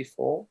 years, maybe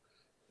 4.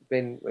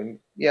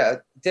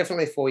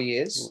 Definitely 4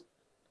 years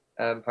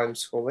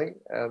homeschooling.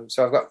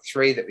 So I've got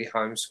 3 that we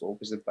homeschool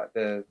because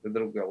the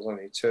little girl's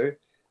only 2.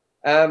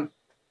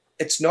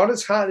 It's not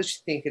as hard as you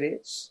think it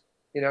is,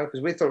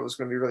 because we thought it was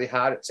going to be really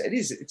hard. It's a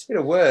bit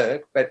of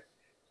work, but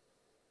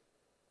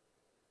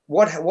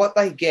what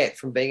they get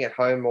from being at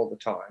home all the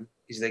time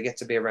is they get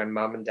to be around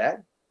mum and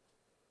dad,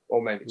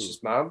 or maybe it's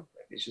just mum,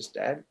 maybe it's just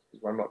dad,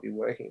 because one might be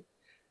working,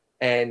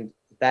 and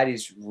that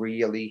is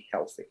really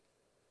healthy.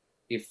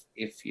 If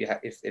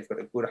they've got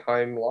a good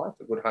home life,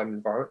 a good home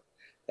environment,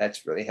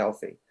 that's really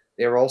healthy.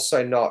 They're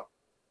also not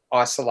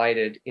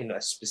isolated in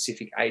a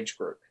specific age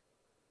group.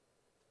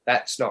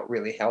 That's not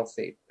really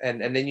healthy.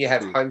 And then you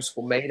have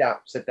homeschool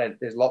meetups.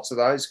 There's lots of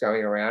those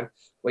going around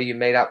where you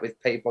meet up with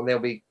people, and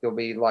there'll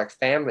be like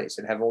families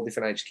that have all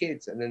different age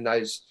kids, and then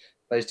those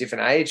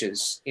different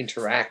ages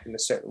interact in a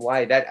certain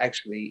way. That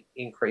actually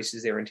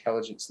increases their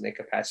intelligence and their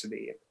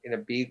capacity in a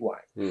big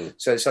way.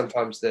 So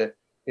sometimes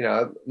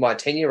my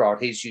 10-year-old,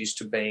 he's used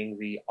to being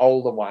the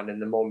older one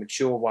and the more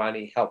mature one.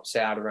 He helps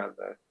out around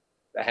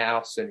the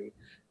house, and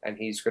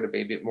he's got to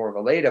be a bit more of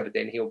a leader, but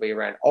then he'll be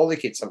around older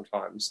kids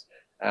sometimes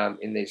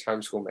in these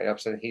homeschool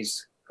meetups, and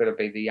he's got to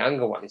be the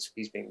younger one.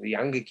 He's being the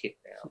younger kid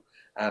now.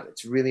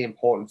 It's really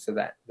important for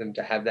them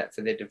to have that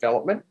for their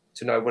development,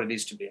 to know what it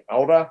is to be an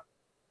older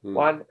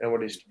one and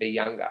what it is to be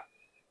younger.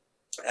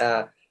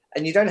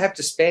 And you don't have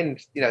to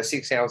spend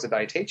 6 hours a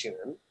day teaching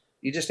them.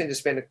 You just need to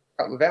spend a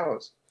couple of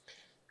hours,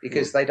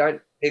 because they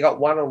got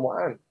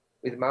one-on-one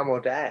with mum or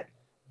dad.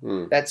 They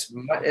don't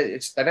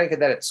get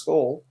that at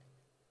school.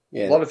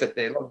 A lot of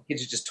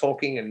kids are just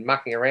talking and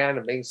mucking around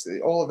and being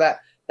all of that.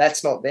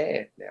 That's not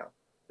there now.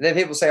 And then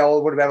people say, oh,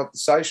 what about the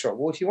social?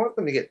 Well, if you want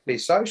them to be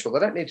social, they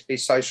don't need to be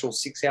social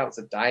 6 hours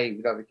a day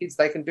with other kids.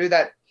 They can do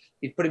that.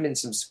 You put them in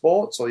some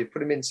sports, or you put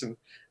them in some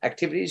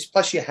activities.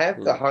 Plus you have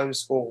the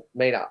homeschool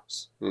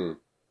meetups.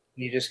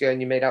 You just go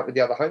and you meet up with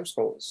the other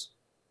homeschoolers.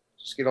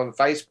 Just get on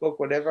Facebook,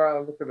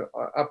 whatever, look at it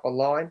up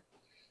online.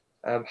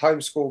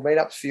 Homeschool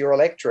meetups for your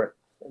electorate.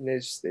 And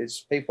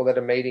there's people that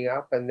are meeting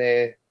up, and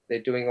they're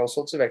doing all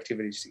sorts of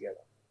activities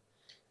together.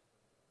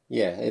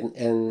 Yeah,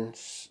 and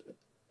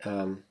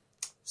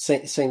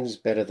seems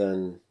better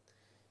than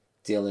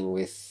dealing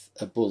with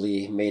a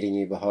bully meeting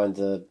you behind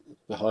the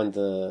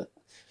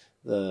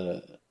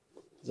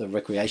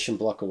recreation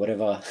block or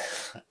whatever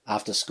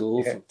after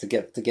school to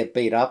get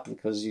beat up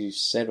because you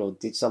said or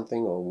did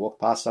something or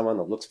walked past someone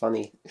or looked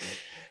funny.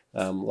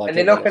 And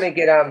they're not going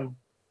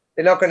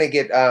to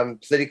get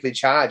politically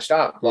charged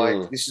up.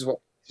 Like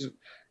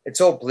it's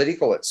all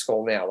political at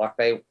school now.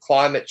 Like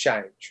climate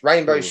change,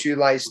 rainbow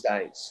shoelace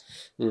days,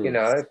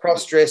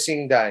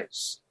 cross-dressing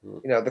days.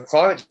 The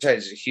climate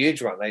change is a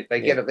huge one. They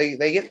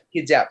get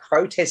kids out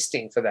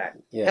protesting for that.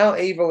 Yeah. How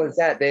evil is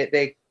that?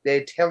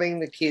 They're telling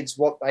the kids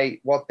what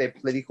their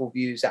political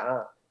views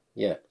are.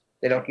 Yeah,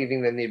 they're not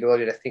giving them the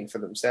ability to think for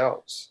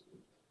themselves.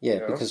 Yeah,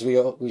 because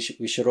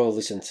we should all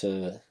listen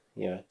to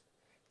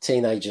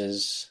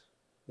teenagers,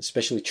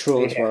 especially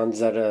truant ones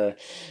that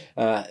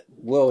are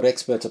world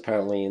experts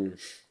apparently in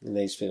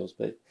these fields.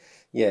 But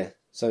yeah,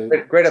 so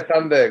Greta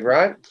Thunberg,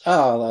 right?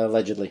 Oh,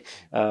 allegedly.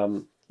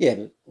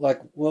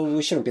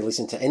 We shouldn't be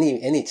listening to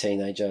any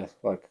teenager.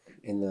 Like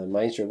in the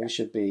mainstream. We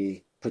should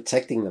be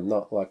protecting them,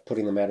 not like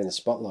putting them out in the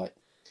spotlight.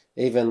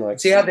 Even like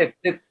see how they've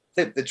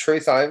flipped the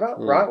truth over,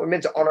 right? We're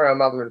meant to honour our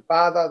mother and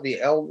father,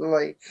 the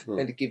elderly,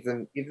 and to give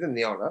them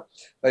the honour.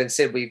 But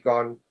instead, we've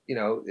gone.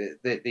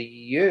 The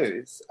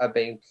youth are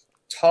being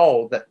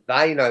told that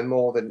they know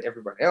more than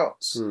everyone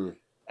else,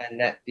 and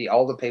that the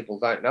older people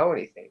don't know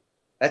anything.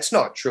 That's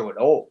not true at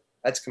all.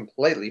 That's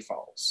completely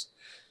false.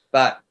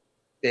 But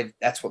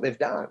that's what they've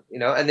done,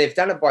 and they've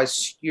done it by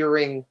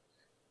skewering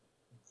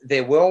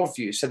their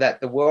worldview so that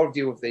the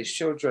worldview of these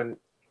children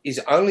is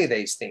only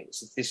these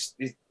things.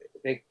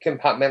 They're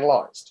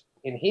compartmentalized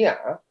in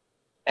here,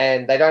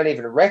 and they don't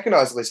even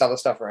recognize all this other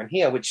stuff around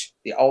here, which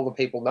the older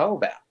people know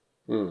about.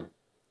 Yeah.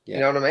 You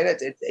know what I mean?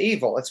 It's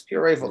evil. It's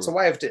pure evil. It's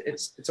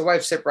a way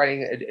of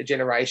separating a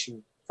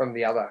generation from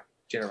the other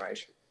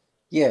generation.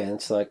 Yeah, and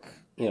it's like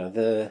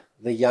the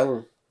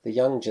young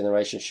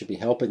generation should be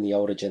helping the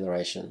older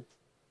generation,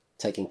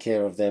 taking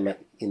care of them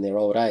in their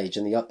old age,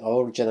 and the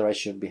older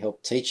generation should be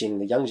help teaching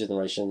the young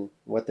generation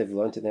what they've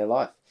learned in their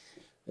life.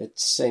 It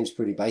seems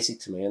pretty basic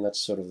to me, and that's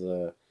sort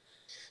of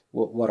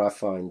what I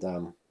find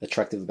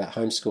attractive about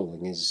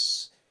homeschooling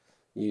is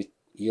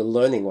you're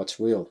learning what's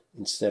real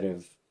instead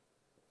of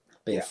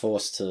being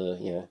forced to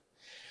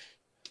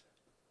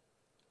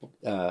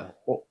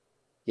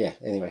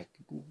anyway,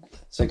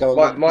 so go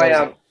on.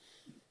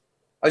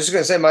 I was just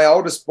going to say, my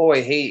oldest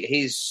boy,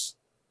 he's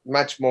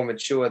much more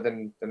mature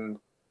than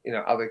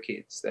other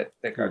kids that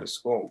go to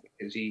school,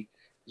 because he's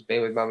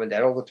been with mum and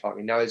dad all the time.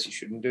 He knows you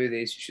shouldn't do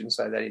this, you shouldn't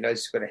say that. He knows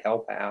he's got to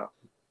help out.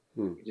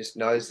 He just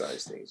knows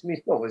those things. I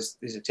mean,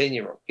 he's a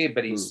 10-year-old kid,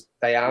 but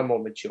they are more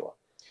mature.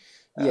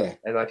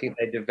 And I think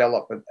they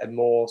develop a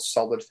more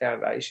solid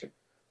foundation.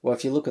 Well,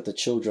 if you look at the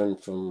children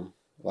from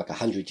like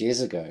 100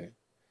 years ago,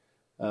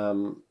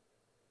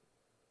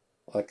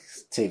 like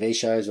TV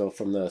shows, or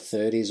from the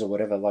 30s or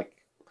whatever, like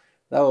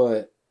they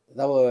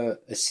were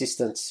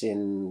assistants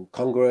in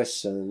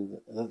Congress, and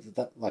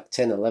like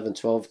 10, 11,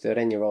 12,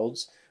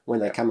 13-year-olds,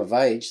 when they come of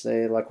age,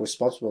 they're like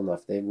responsible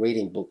enough. They're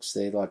reading books.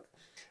 They're like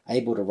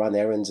able to run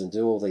errands and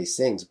do all these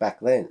things back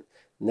then.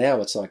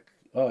 Now it's like,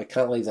 oh, I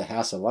can't leave the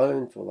house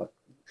alone for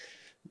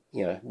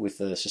with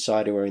the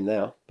society we're in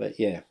now. But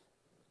yeah.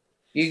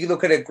 You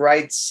look at a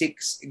grade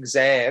 6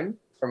 exam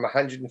from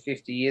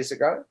 150 years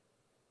ago,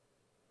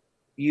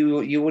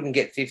 you wouldn't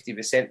get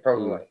 50%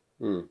 probably.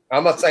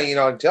 I'm not saying you're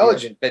not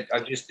intelligent, but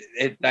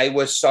they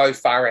were so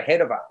far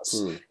ahead of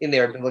us in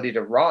their ability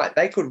to write.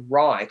 They could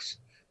write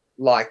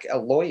like a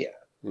lawyer,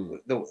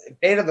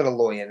 better than a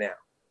lawyer now.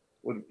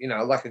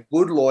 Like a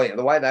good lawyer,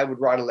 the way they would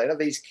write a letter,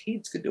 these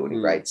kids could do it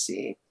in grade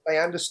 6. They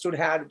understood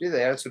how to do that.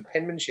 They understood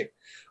penmanship.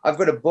 I've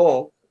got a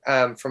book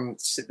from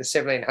the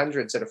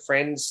 1700s that a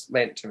friend's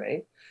lent to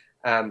me.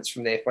 It's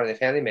from one of their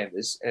family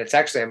members, and it's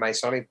actually a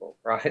Masonic book,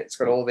 right? It's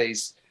got all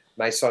these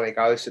Masonic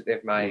oaths that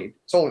they've made.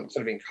 It's all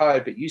sort of in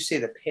code, but you see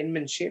the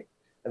penmanship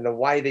and the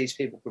way these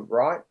people could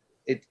write.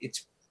 They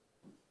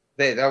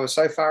were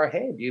so far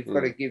ahead. You've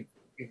got to give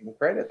them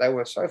credit. They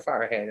were so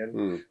far ahead,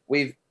 and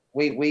we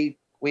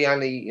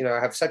only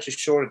have such a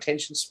short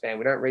attention span.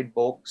 We don't read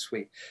books.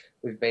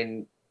 We've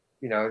been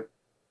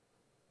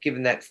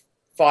given that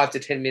 5 to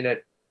 10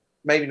 minute,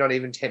 maybe not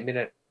even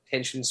 10-minute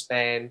attention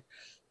span.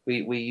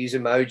 We use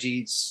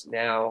emojis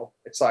now.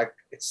 It's like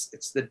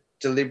it's the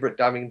deliberate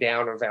dumbing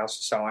down of our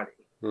society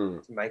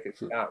to make it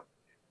dumb.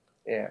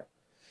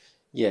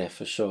 Yeah,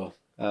 for sure.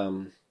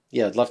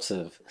 I'd love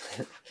to.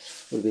 It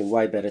would have been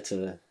way better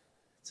to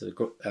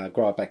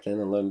grow up back then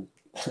and learn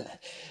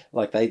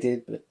like they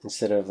did, but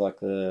instead of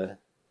like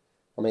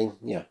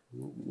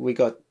we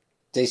got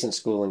decent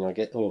schooling, I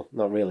get, or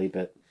not really,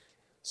 but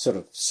sort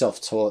of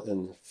self-taught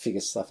and figure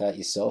stuff out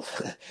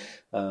yourself.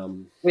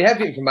 We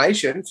have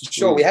information, for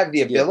sure. We have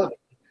the ability,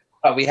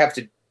 but we have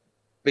to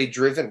be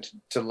driven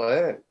to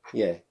learn.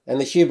 Yeah, and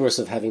the hubris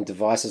of having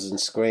devices and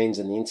screens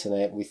and the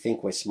internet, we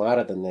think we're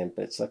smarter than them,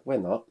 but it's like we're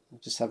not.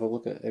 Just have a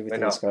look at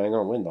everything that's going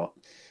on. We're not.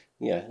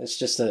 Yeah, it's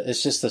just a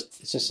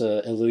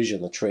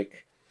illusion, a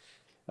trick.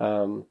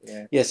 So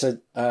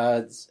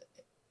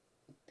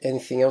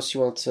anything else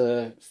you want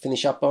to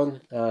finish up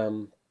on?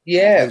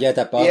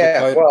 That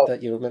Bible quote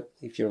that you remember,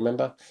 if you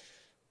remember.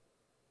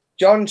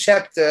 John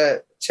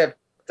chapter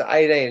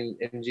 18,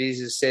 and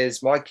Jesus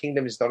says, "My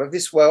kingdom is not of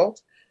this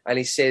world." And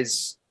he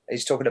says,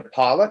 he's talking to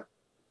Pilate.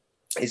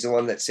 He's the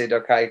one that said,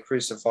 "Okay,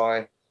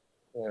 crucify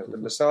the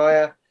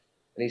Messiah."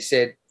 And he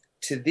said,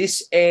 "To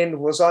this end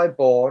was I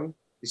born."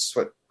 This is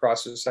what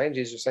Christ was saying,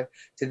 Jesus was saying.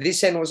 "To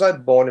this end was I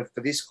born, and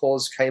for this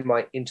cause came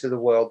I into the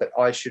world, that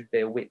I should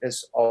bear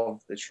witness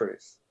of the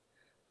truth.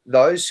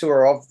 Those who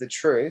are of the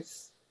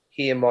truth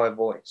hear my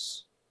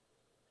voice."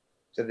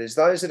 So there's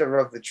those that are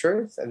of the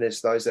truth, and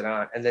there's those that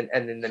aren't. And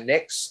then the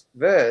next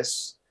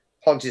verse,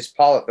 Pontius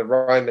Pilate, the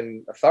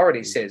Roman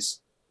authority, says,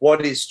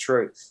 "What is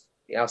truth?"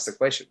 He asks the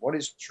question, what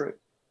is truth?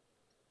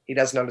 He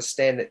doesn't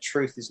understand that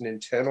truth is an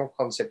internal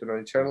concept and an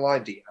internal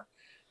idea.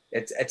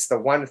 It's the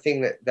one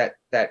thing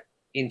that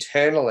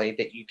internally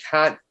that you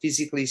can't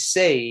physically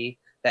see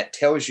that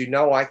tells you,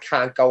 no, I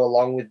can't go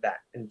along with that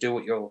and do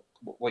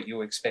what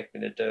you expect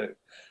me to do.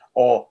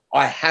 or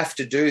I have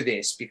to do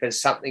this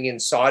because something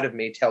inside of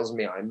me tells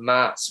me I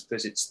must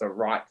because it's the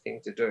right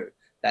thing to do.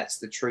 That's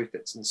the truth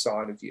that's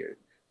inside of you.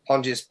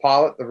 Pontius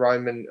Pilate, the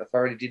Roman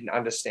authority, didn't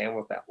understand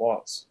what that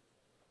was.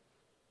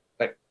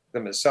 But the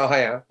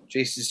Messiah,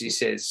 Jesus, he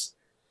says,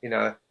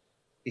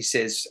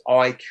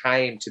 I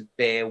came to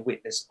bear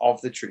witness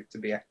of the truth, to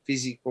be a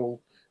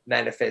physical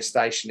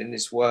manifestation in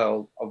this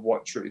world of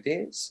what truth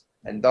is.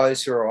 And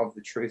those who are of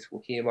the truth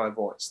will hear my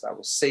voice. They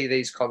will see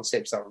these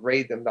concepts, they'll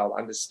read them, they'll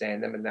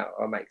understand them, and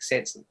they'll make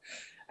sense of them.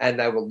 And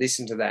they will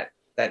listen to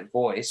that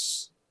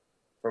voice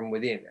from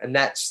within. And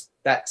that's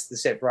the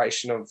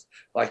separation of,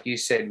 like you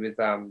said, with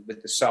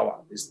the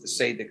sower. There's the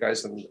seed that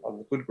goes on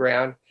the good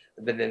ground,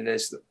 and then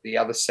there's the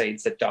other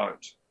seeds that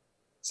don't.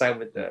 Same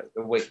with the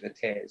wheat and the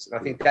tares. And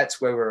I think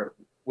that's where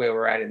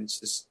we're at in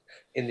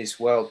this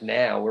world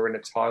now. We're in a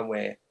time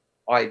where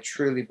I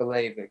truly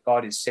believe that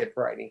God is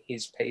separating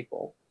his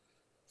people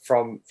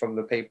from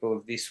the people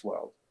of this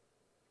world.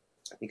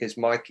 Because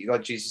like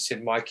Jesus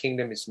said, my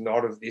kingdom is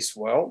not of this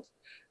world,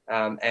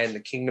 and the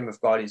kingdom of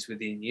God is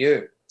within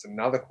you. It's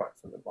another quote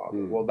from the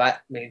Bible. Well,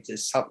 that means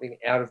there's something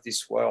out of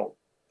this world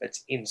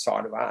that's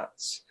inside of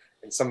us.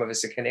 And some of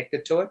us are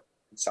connected to it,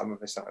 and some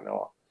of us are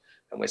not.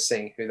 And we're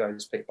seeing who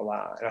those people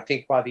are. And I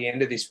think by the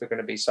end of this, we're going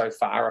to be so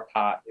far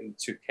apart in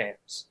two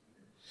camps.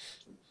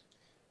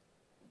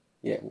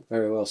 Yeah,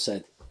 very well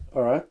said.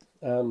 All right.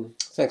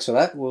 Thanks for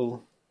that.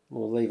 We'll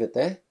leave it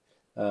there.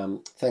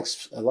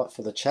 Thanks a lot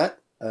for the chat.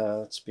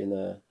 It's been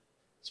a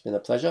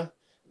pleasure.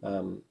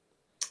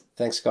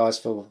 Thanks, guys,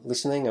 for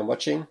listening and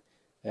watching,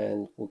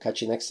 and we'll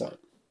catch you next time.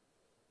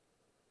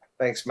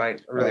 Thanks,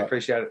 mate. I really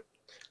appreciate it.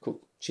 Cool.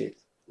 Cheers.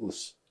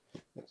 Thanks.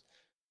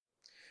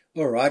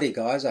 Alrighty,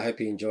 guys. I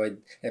hope you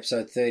enjoyed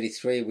episode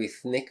 33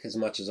 with Nick as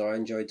much as I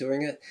enjoyed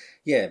doing it.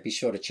 Yeah, be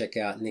sure to check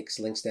out Nick's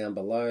links down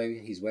below,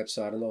 his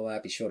website and all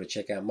that. Be sure to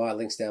check out my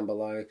links down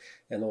below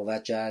and all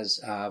that jazz.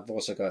 I've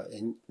also got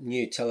a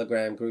new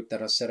Telegram group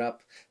that I set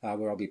up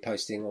where I'll be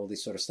posting all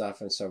this sort of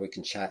stuff, and so we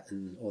can chat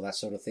and all that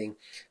sort of thing.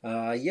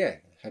 Yeah,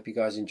 hope you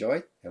guys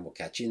enjoyed, and we'll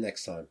catch you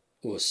next time.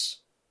 Us.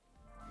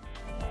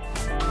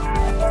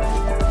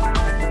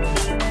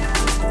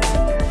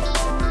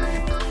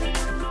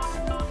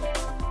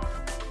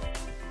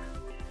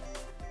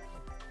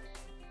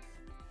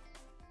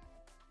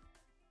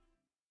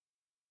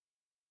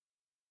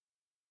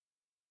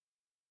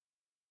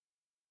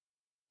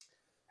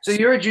 So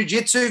you're a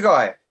jiu-jitsu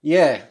guy?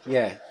 Yeah.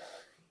 Yeah?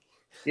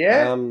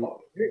 Who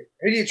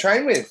do you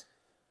train with?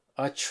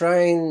 I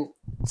train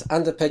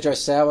under Pedro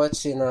Sauer.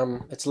 It's in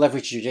it's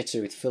leverage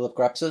jiu-jitsu with Philip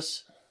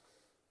Grapsis.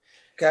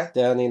 Okay.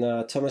 Down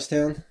in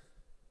Thomastown.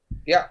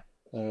 Yeah.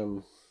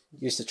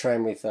 Used to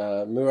train with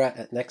Murat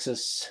at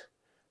Nexus.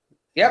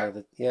 Yeah.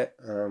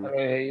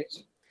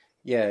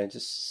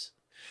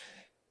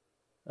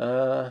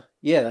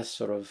 That's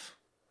sort of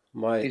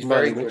my. He's my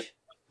very image. good.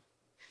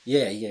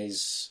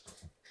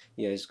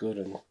 He's good,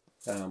 and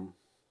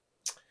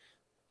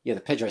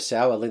the Pedro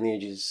Sauer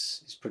lineage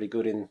is pretty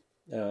good in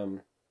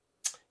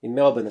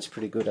Melbourne. It's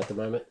pretty good at the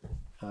moment,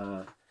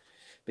 but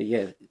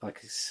yeah,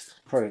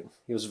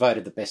 he was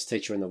voted the best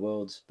teacher in the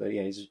world. But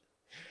yeah, he's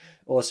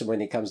awesome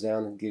when he comes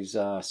down and gives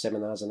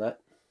seminars and that.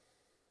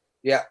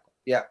 Yeah,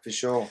 for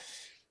sure.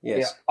 Yes.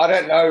 Yeah, I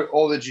don't know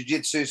all the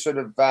jiu-jitsu sort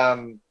of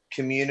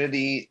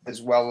community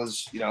as well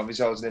as,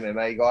 obviously I was an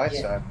MMA guy,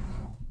 so.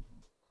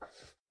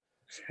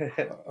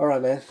 All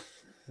right, man.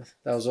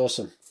 That was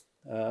awesome.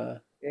 Yeah,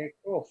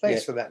 cool.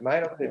 Thanks for that,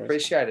 mate. I really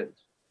appreciate it.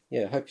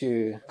 Yeah, hope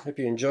you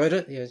enjoyed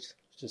it. Yeah,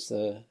 just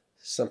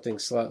something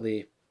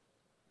slightly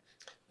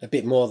a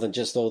bit more than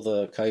just all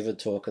the COVID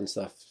talk and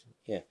stuff.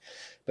 Yeah,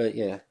 but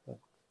yeah.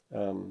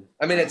 I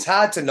mean, it's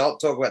hard to not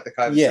talk about the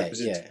COVID stuff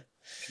because it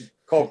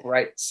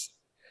incorporates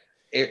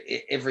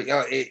every.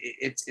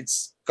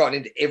 It's gotten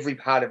into every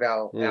part of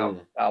our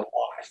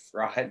life,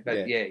 right?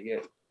 But yeah,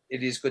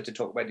 it is good to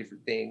talk about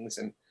different things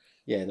and.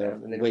 Yeah,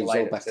 and then weaves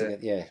all back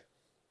together.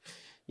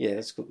 Yeah,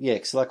 that's cool. Yeah,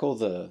 because like all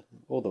the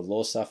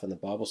law stuff and the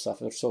Bible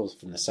stuff, it's all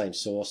from the same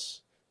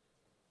source,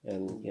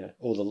 and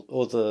all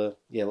the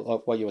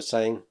like what you were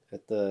saying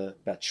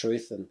about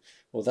truth, and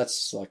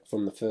that's like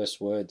from the first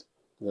word,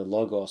 the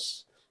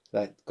logos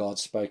that God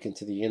spoke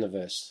into the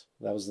universe.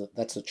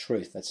 That's the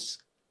truth.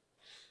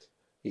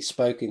 He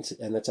spoke into,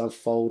 and it's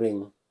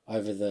unfolding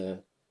over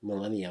the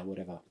millennia,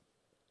 whatever.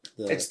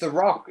 It's the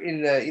rock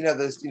in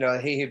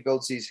he who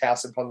builds his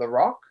house upon the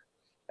rock.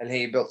 And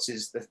he built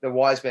the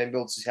wise man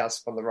builds his house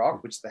upon the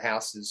rock, which the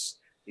house is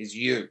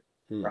you,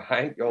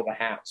 right? You're the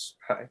house,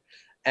 right?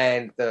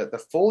 And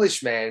the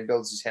foolish man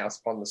builds his house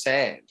upon the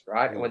sand,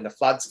 right? And when the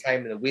floods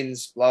came and the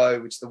winds blow,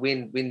 which the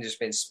wind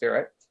just means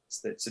spirit.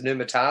 It's a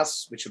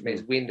pneumatas, which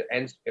means wind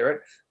and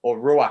spirit, or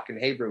ruach in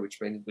Hebrew, which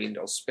means wind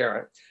or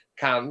spirit,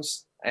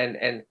 comes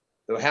and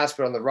the house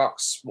built on the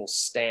rocks will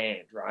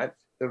stand, right?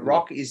 The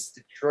rock is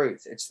the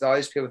truth. It's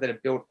those people that are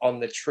built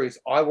on the truth.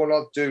 I will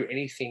not do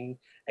anything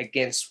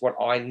against what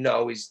I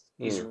know is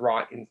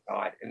right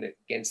inside and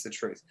against the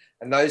truth.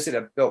 And those that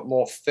are built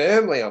more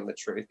firmly on the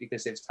truth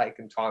because they've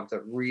taken time to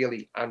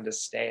really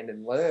understand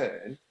and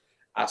learn,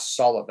 are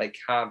solid. They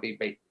can't be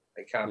beaten.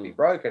 They can't be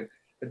broken.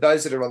 But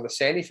those that are on the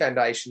sandy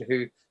foundation,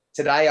 who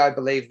today I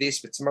believe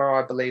this, but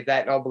tomorrow I believe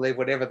that, and I'll believe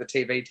whatever the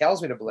TV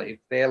tells me to believe,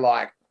 they're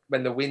like,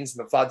 when the winds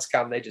and the floods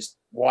come, they're just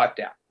wiped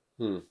out.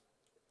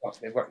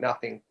 They've got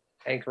nothing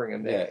anchoring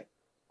them there.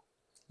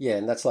 Yeah,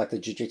 and that's like the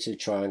jiu-jitsu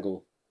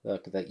triangle.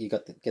 Like that, you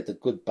got to get the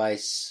good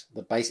base,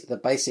 the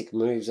basic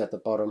moves at the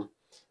bottom,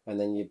 and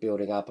then you're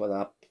building up and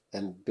up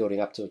and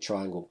building up to a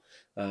triangle.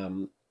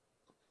 Not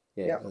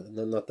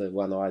the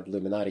one-eyed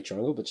Illuminati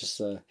triangle, but just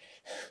you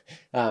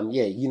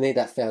need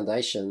that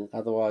foundation.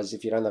 Otherwise,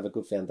 if you don't have a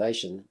good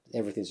foundation,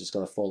 everything's just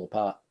going to fall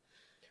apart.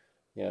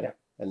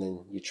 And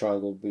then your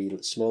triangle will be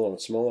smaller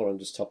and smaller and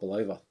just topple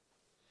over.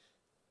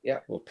 Yeah,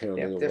 or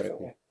pyramid or definitely.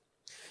 whatever.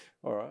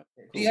 All right.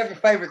 Cool. Do you have a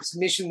favourite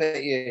submission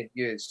that you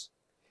use?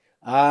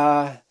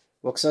 Well,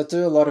 because I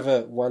do a lot of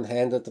it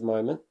one-hand at the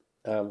moment,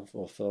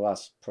 for the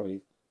last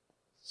probably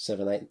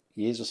 7-8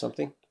 years or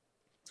something.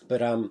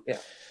 But I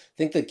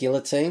think the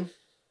guillotine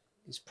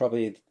is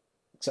probably.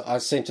 So I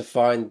seem to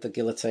find the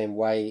guillotine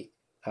way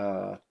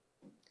in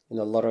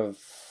a lot of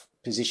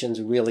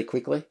positions really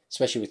quickly,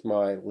 especially with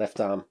my left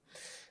arm.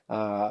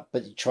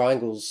 But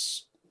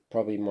triangles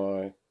probably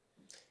my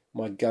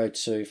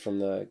go-to from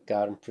the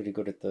guard. I'm pretty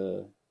good at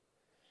the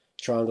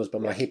triangles,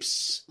 but my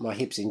hips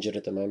injured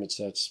at the moment,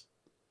 so it's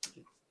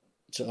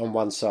on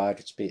one side.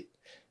 It's a bit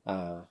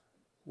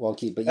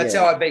wonky, but that's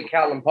how I beat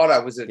Callum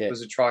Potter. Was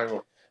a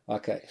triangle.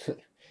 Okay,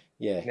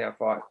 yeah. Now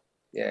fight,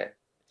 yeah.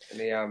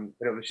 And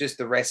but it was just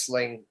the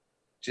wrestling.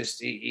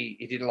 Just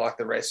he didn't like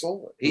the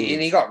wrestle.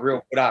 And he got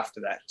real good after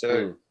that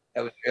too.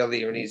 That was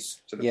earlier in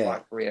his sort of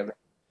fight career.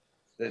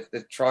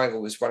 The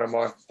triangle was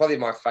probably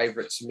my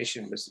favourite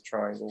submission was the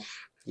triangle.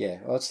 Yeah,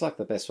 well, it's like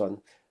the best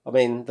one. I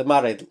mean, the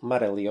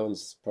Mare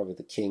Leon's probably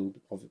the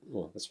king of.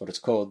 Well, that's what it's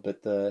called.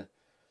 But the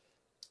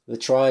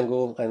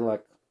triangle, and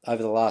like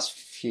over the last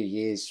few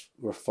years,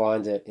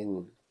 refined it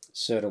in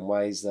certain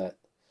ways that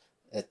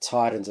it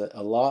tightens it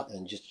a lot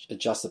and just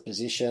adjust the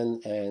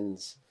position.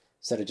 And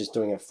instead of just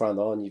doing it front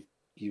on,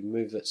 you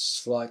move it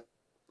slight.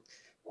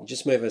 You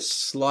just move a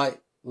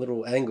slight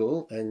little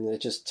angle, and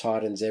it just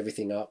tightens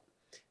everything up.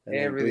 And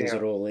then brings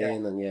it all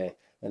in, and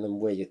then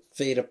where your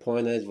feet are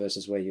pointed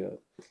versus where you're,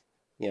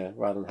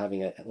 rather than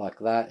having it like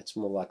that, it's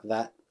more like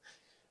that.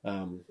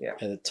 And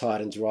it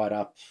tightens right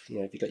up.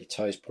 If you've got your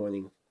toes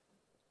pointing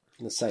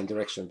in the same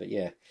direction, but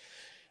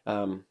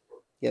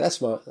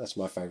that's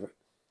my favorite.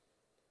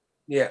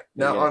 Yeah,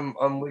 no,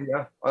 I'm with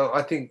you.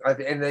 I think,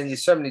 and then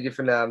there's so many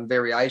different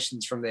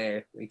variations from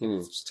there. You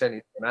can turn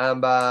it into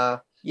an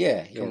armbar,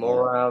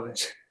 Kimura.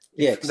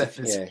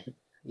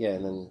 Yeah,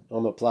 and then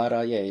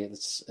omoplata,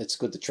 it's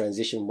good to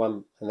transition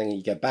one, and then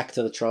you go back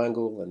to the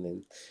triangle, and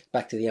then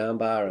back to the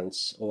armbar, and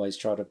always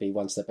try to be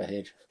one step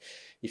ahead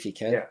if you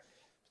can. Yeah.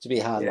 It's a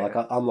bit hard. Yeah.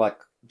 Like I'm like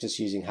just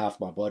using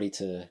half my body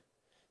to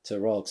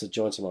roll, because the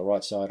joints on my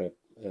right side are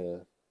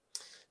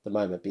the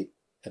moment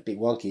a bit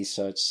wonky,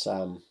 so it's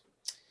a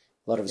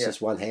lot of it's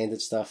just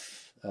one-handed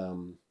stuff.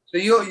 So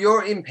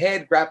you're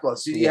impaired grappler.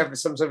 So you have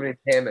some sort of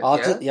impairment.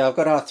 I've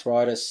got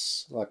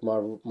arthritis. Like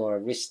my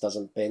wrist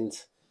doesn't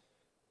bend.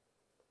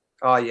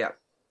 Oh, yeah.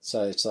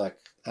 So it's like,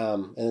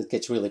 and it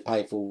gets really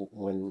painful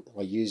when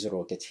I use it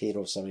or it gets hit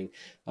or something.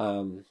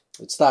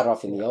 It started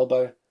off in the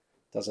elbow.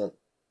 Doesn't.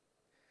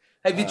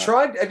 Have you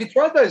tried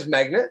those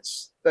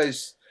magnets?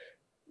 Those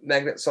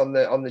magnets on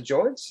the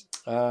joints?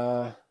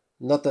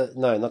 Not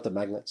the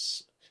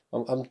magnets.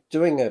 I'm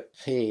doing a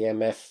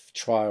PEMF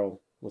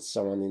trial with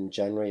someone in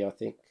January, I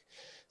think.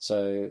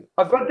 So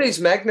I've got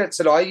these magnets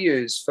that I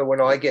use for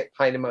when I get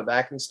pain in my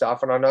back and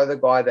stuff, and I know the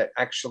guy that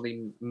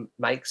actually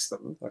makes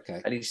them.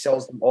 Okay. And he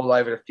sells them all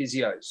over to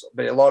physios,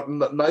 but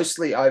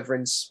mostly over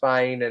in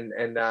Spain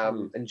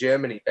and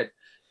Germany.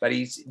 But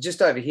he's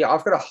just over here.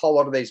 I've got a whole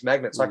lot of these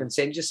magnets. I can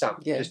send you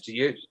some just to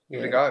use.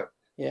 Give it a go.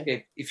 Yeah.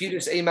 If you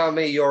just email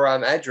me your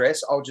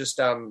address, I'll just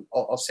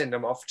I'll send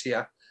them off to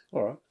you.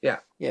 All right. Yeah.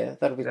 Yeah,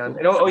 that'll be cool.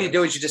 And all you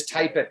do is you just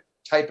tape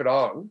it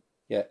on.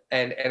 Yeah.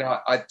 And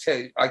I tell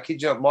you, I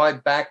kid you not, my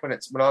back when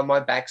my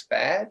back's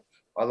bad,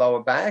 my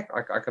lower back,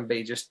 I can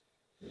be just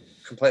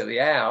completely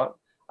out.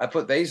 I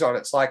put these on.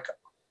 It's like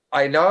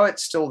I know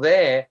it's still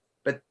there,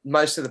 but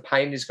most of the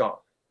pain is gone.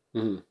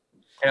 Mm-hmm.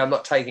 And I'm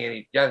not taking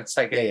any. You don't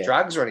take any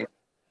drugs or anything.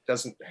 It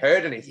doesn't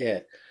hurt anything. Yeah.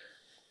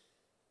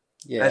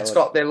 Yeah. And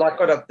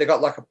they've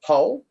got like a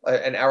pole,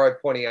 an arrow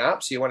pointing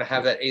up. So you want to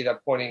have that either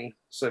pointing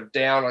sort of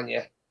down on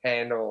your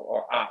hand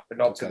or up, but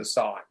not to the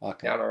side,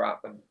 down or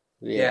up. And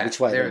which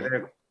way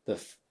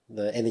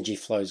the energy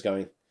flow's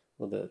going.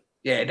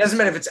 It doesn't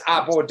matter if it's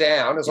up or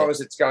down, as long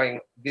as it's going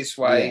this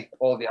way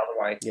or the other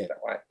way. That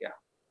way,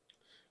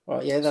 All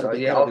right,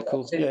 that'll be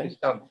cool. Because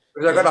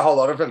I got a whole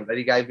lot of them that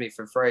he gave me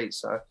for free.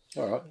 So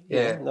all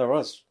right, no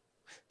worries.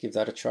 Give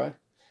that a try.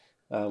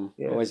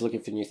 Always looking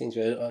for new things.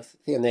 I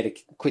think I need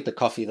to quit the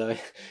coffee though.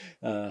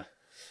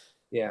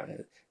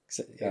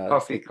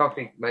 Coffee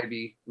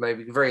maybe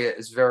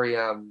it's very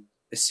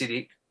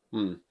acidic.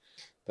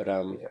 But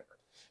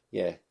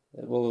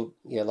well,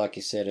 like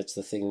you said, it's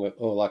the thing where,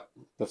 or like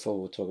before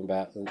we were talking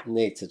about, the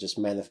need to just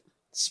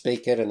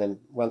speak it, and then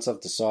once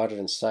I've decided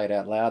and say it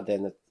out loud,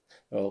 then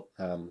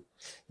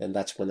then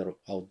that's when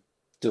I'll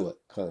do it,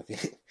 kind of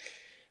thing.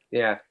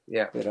 Yeah,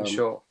 But for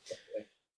sure.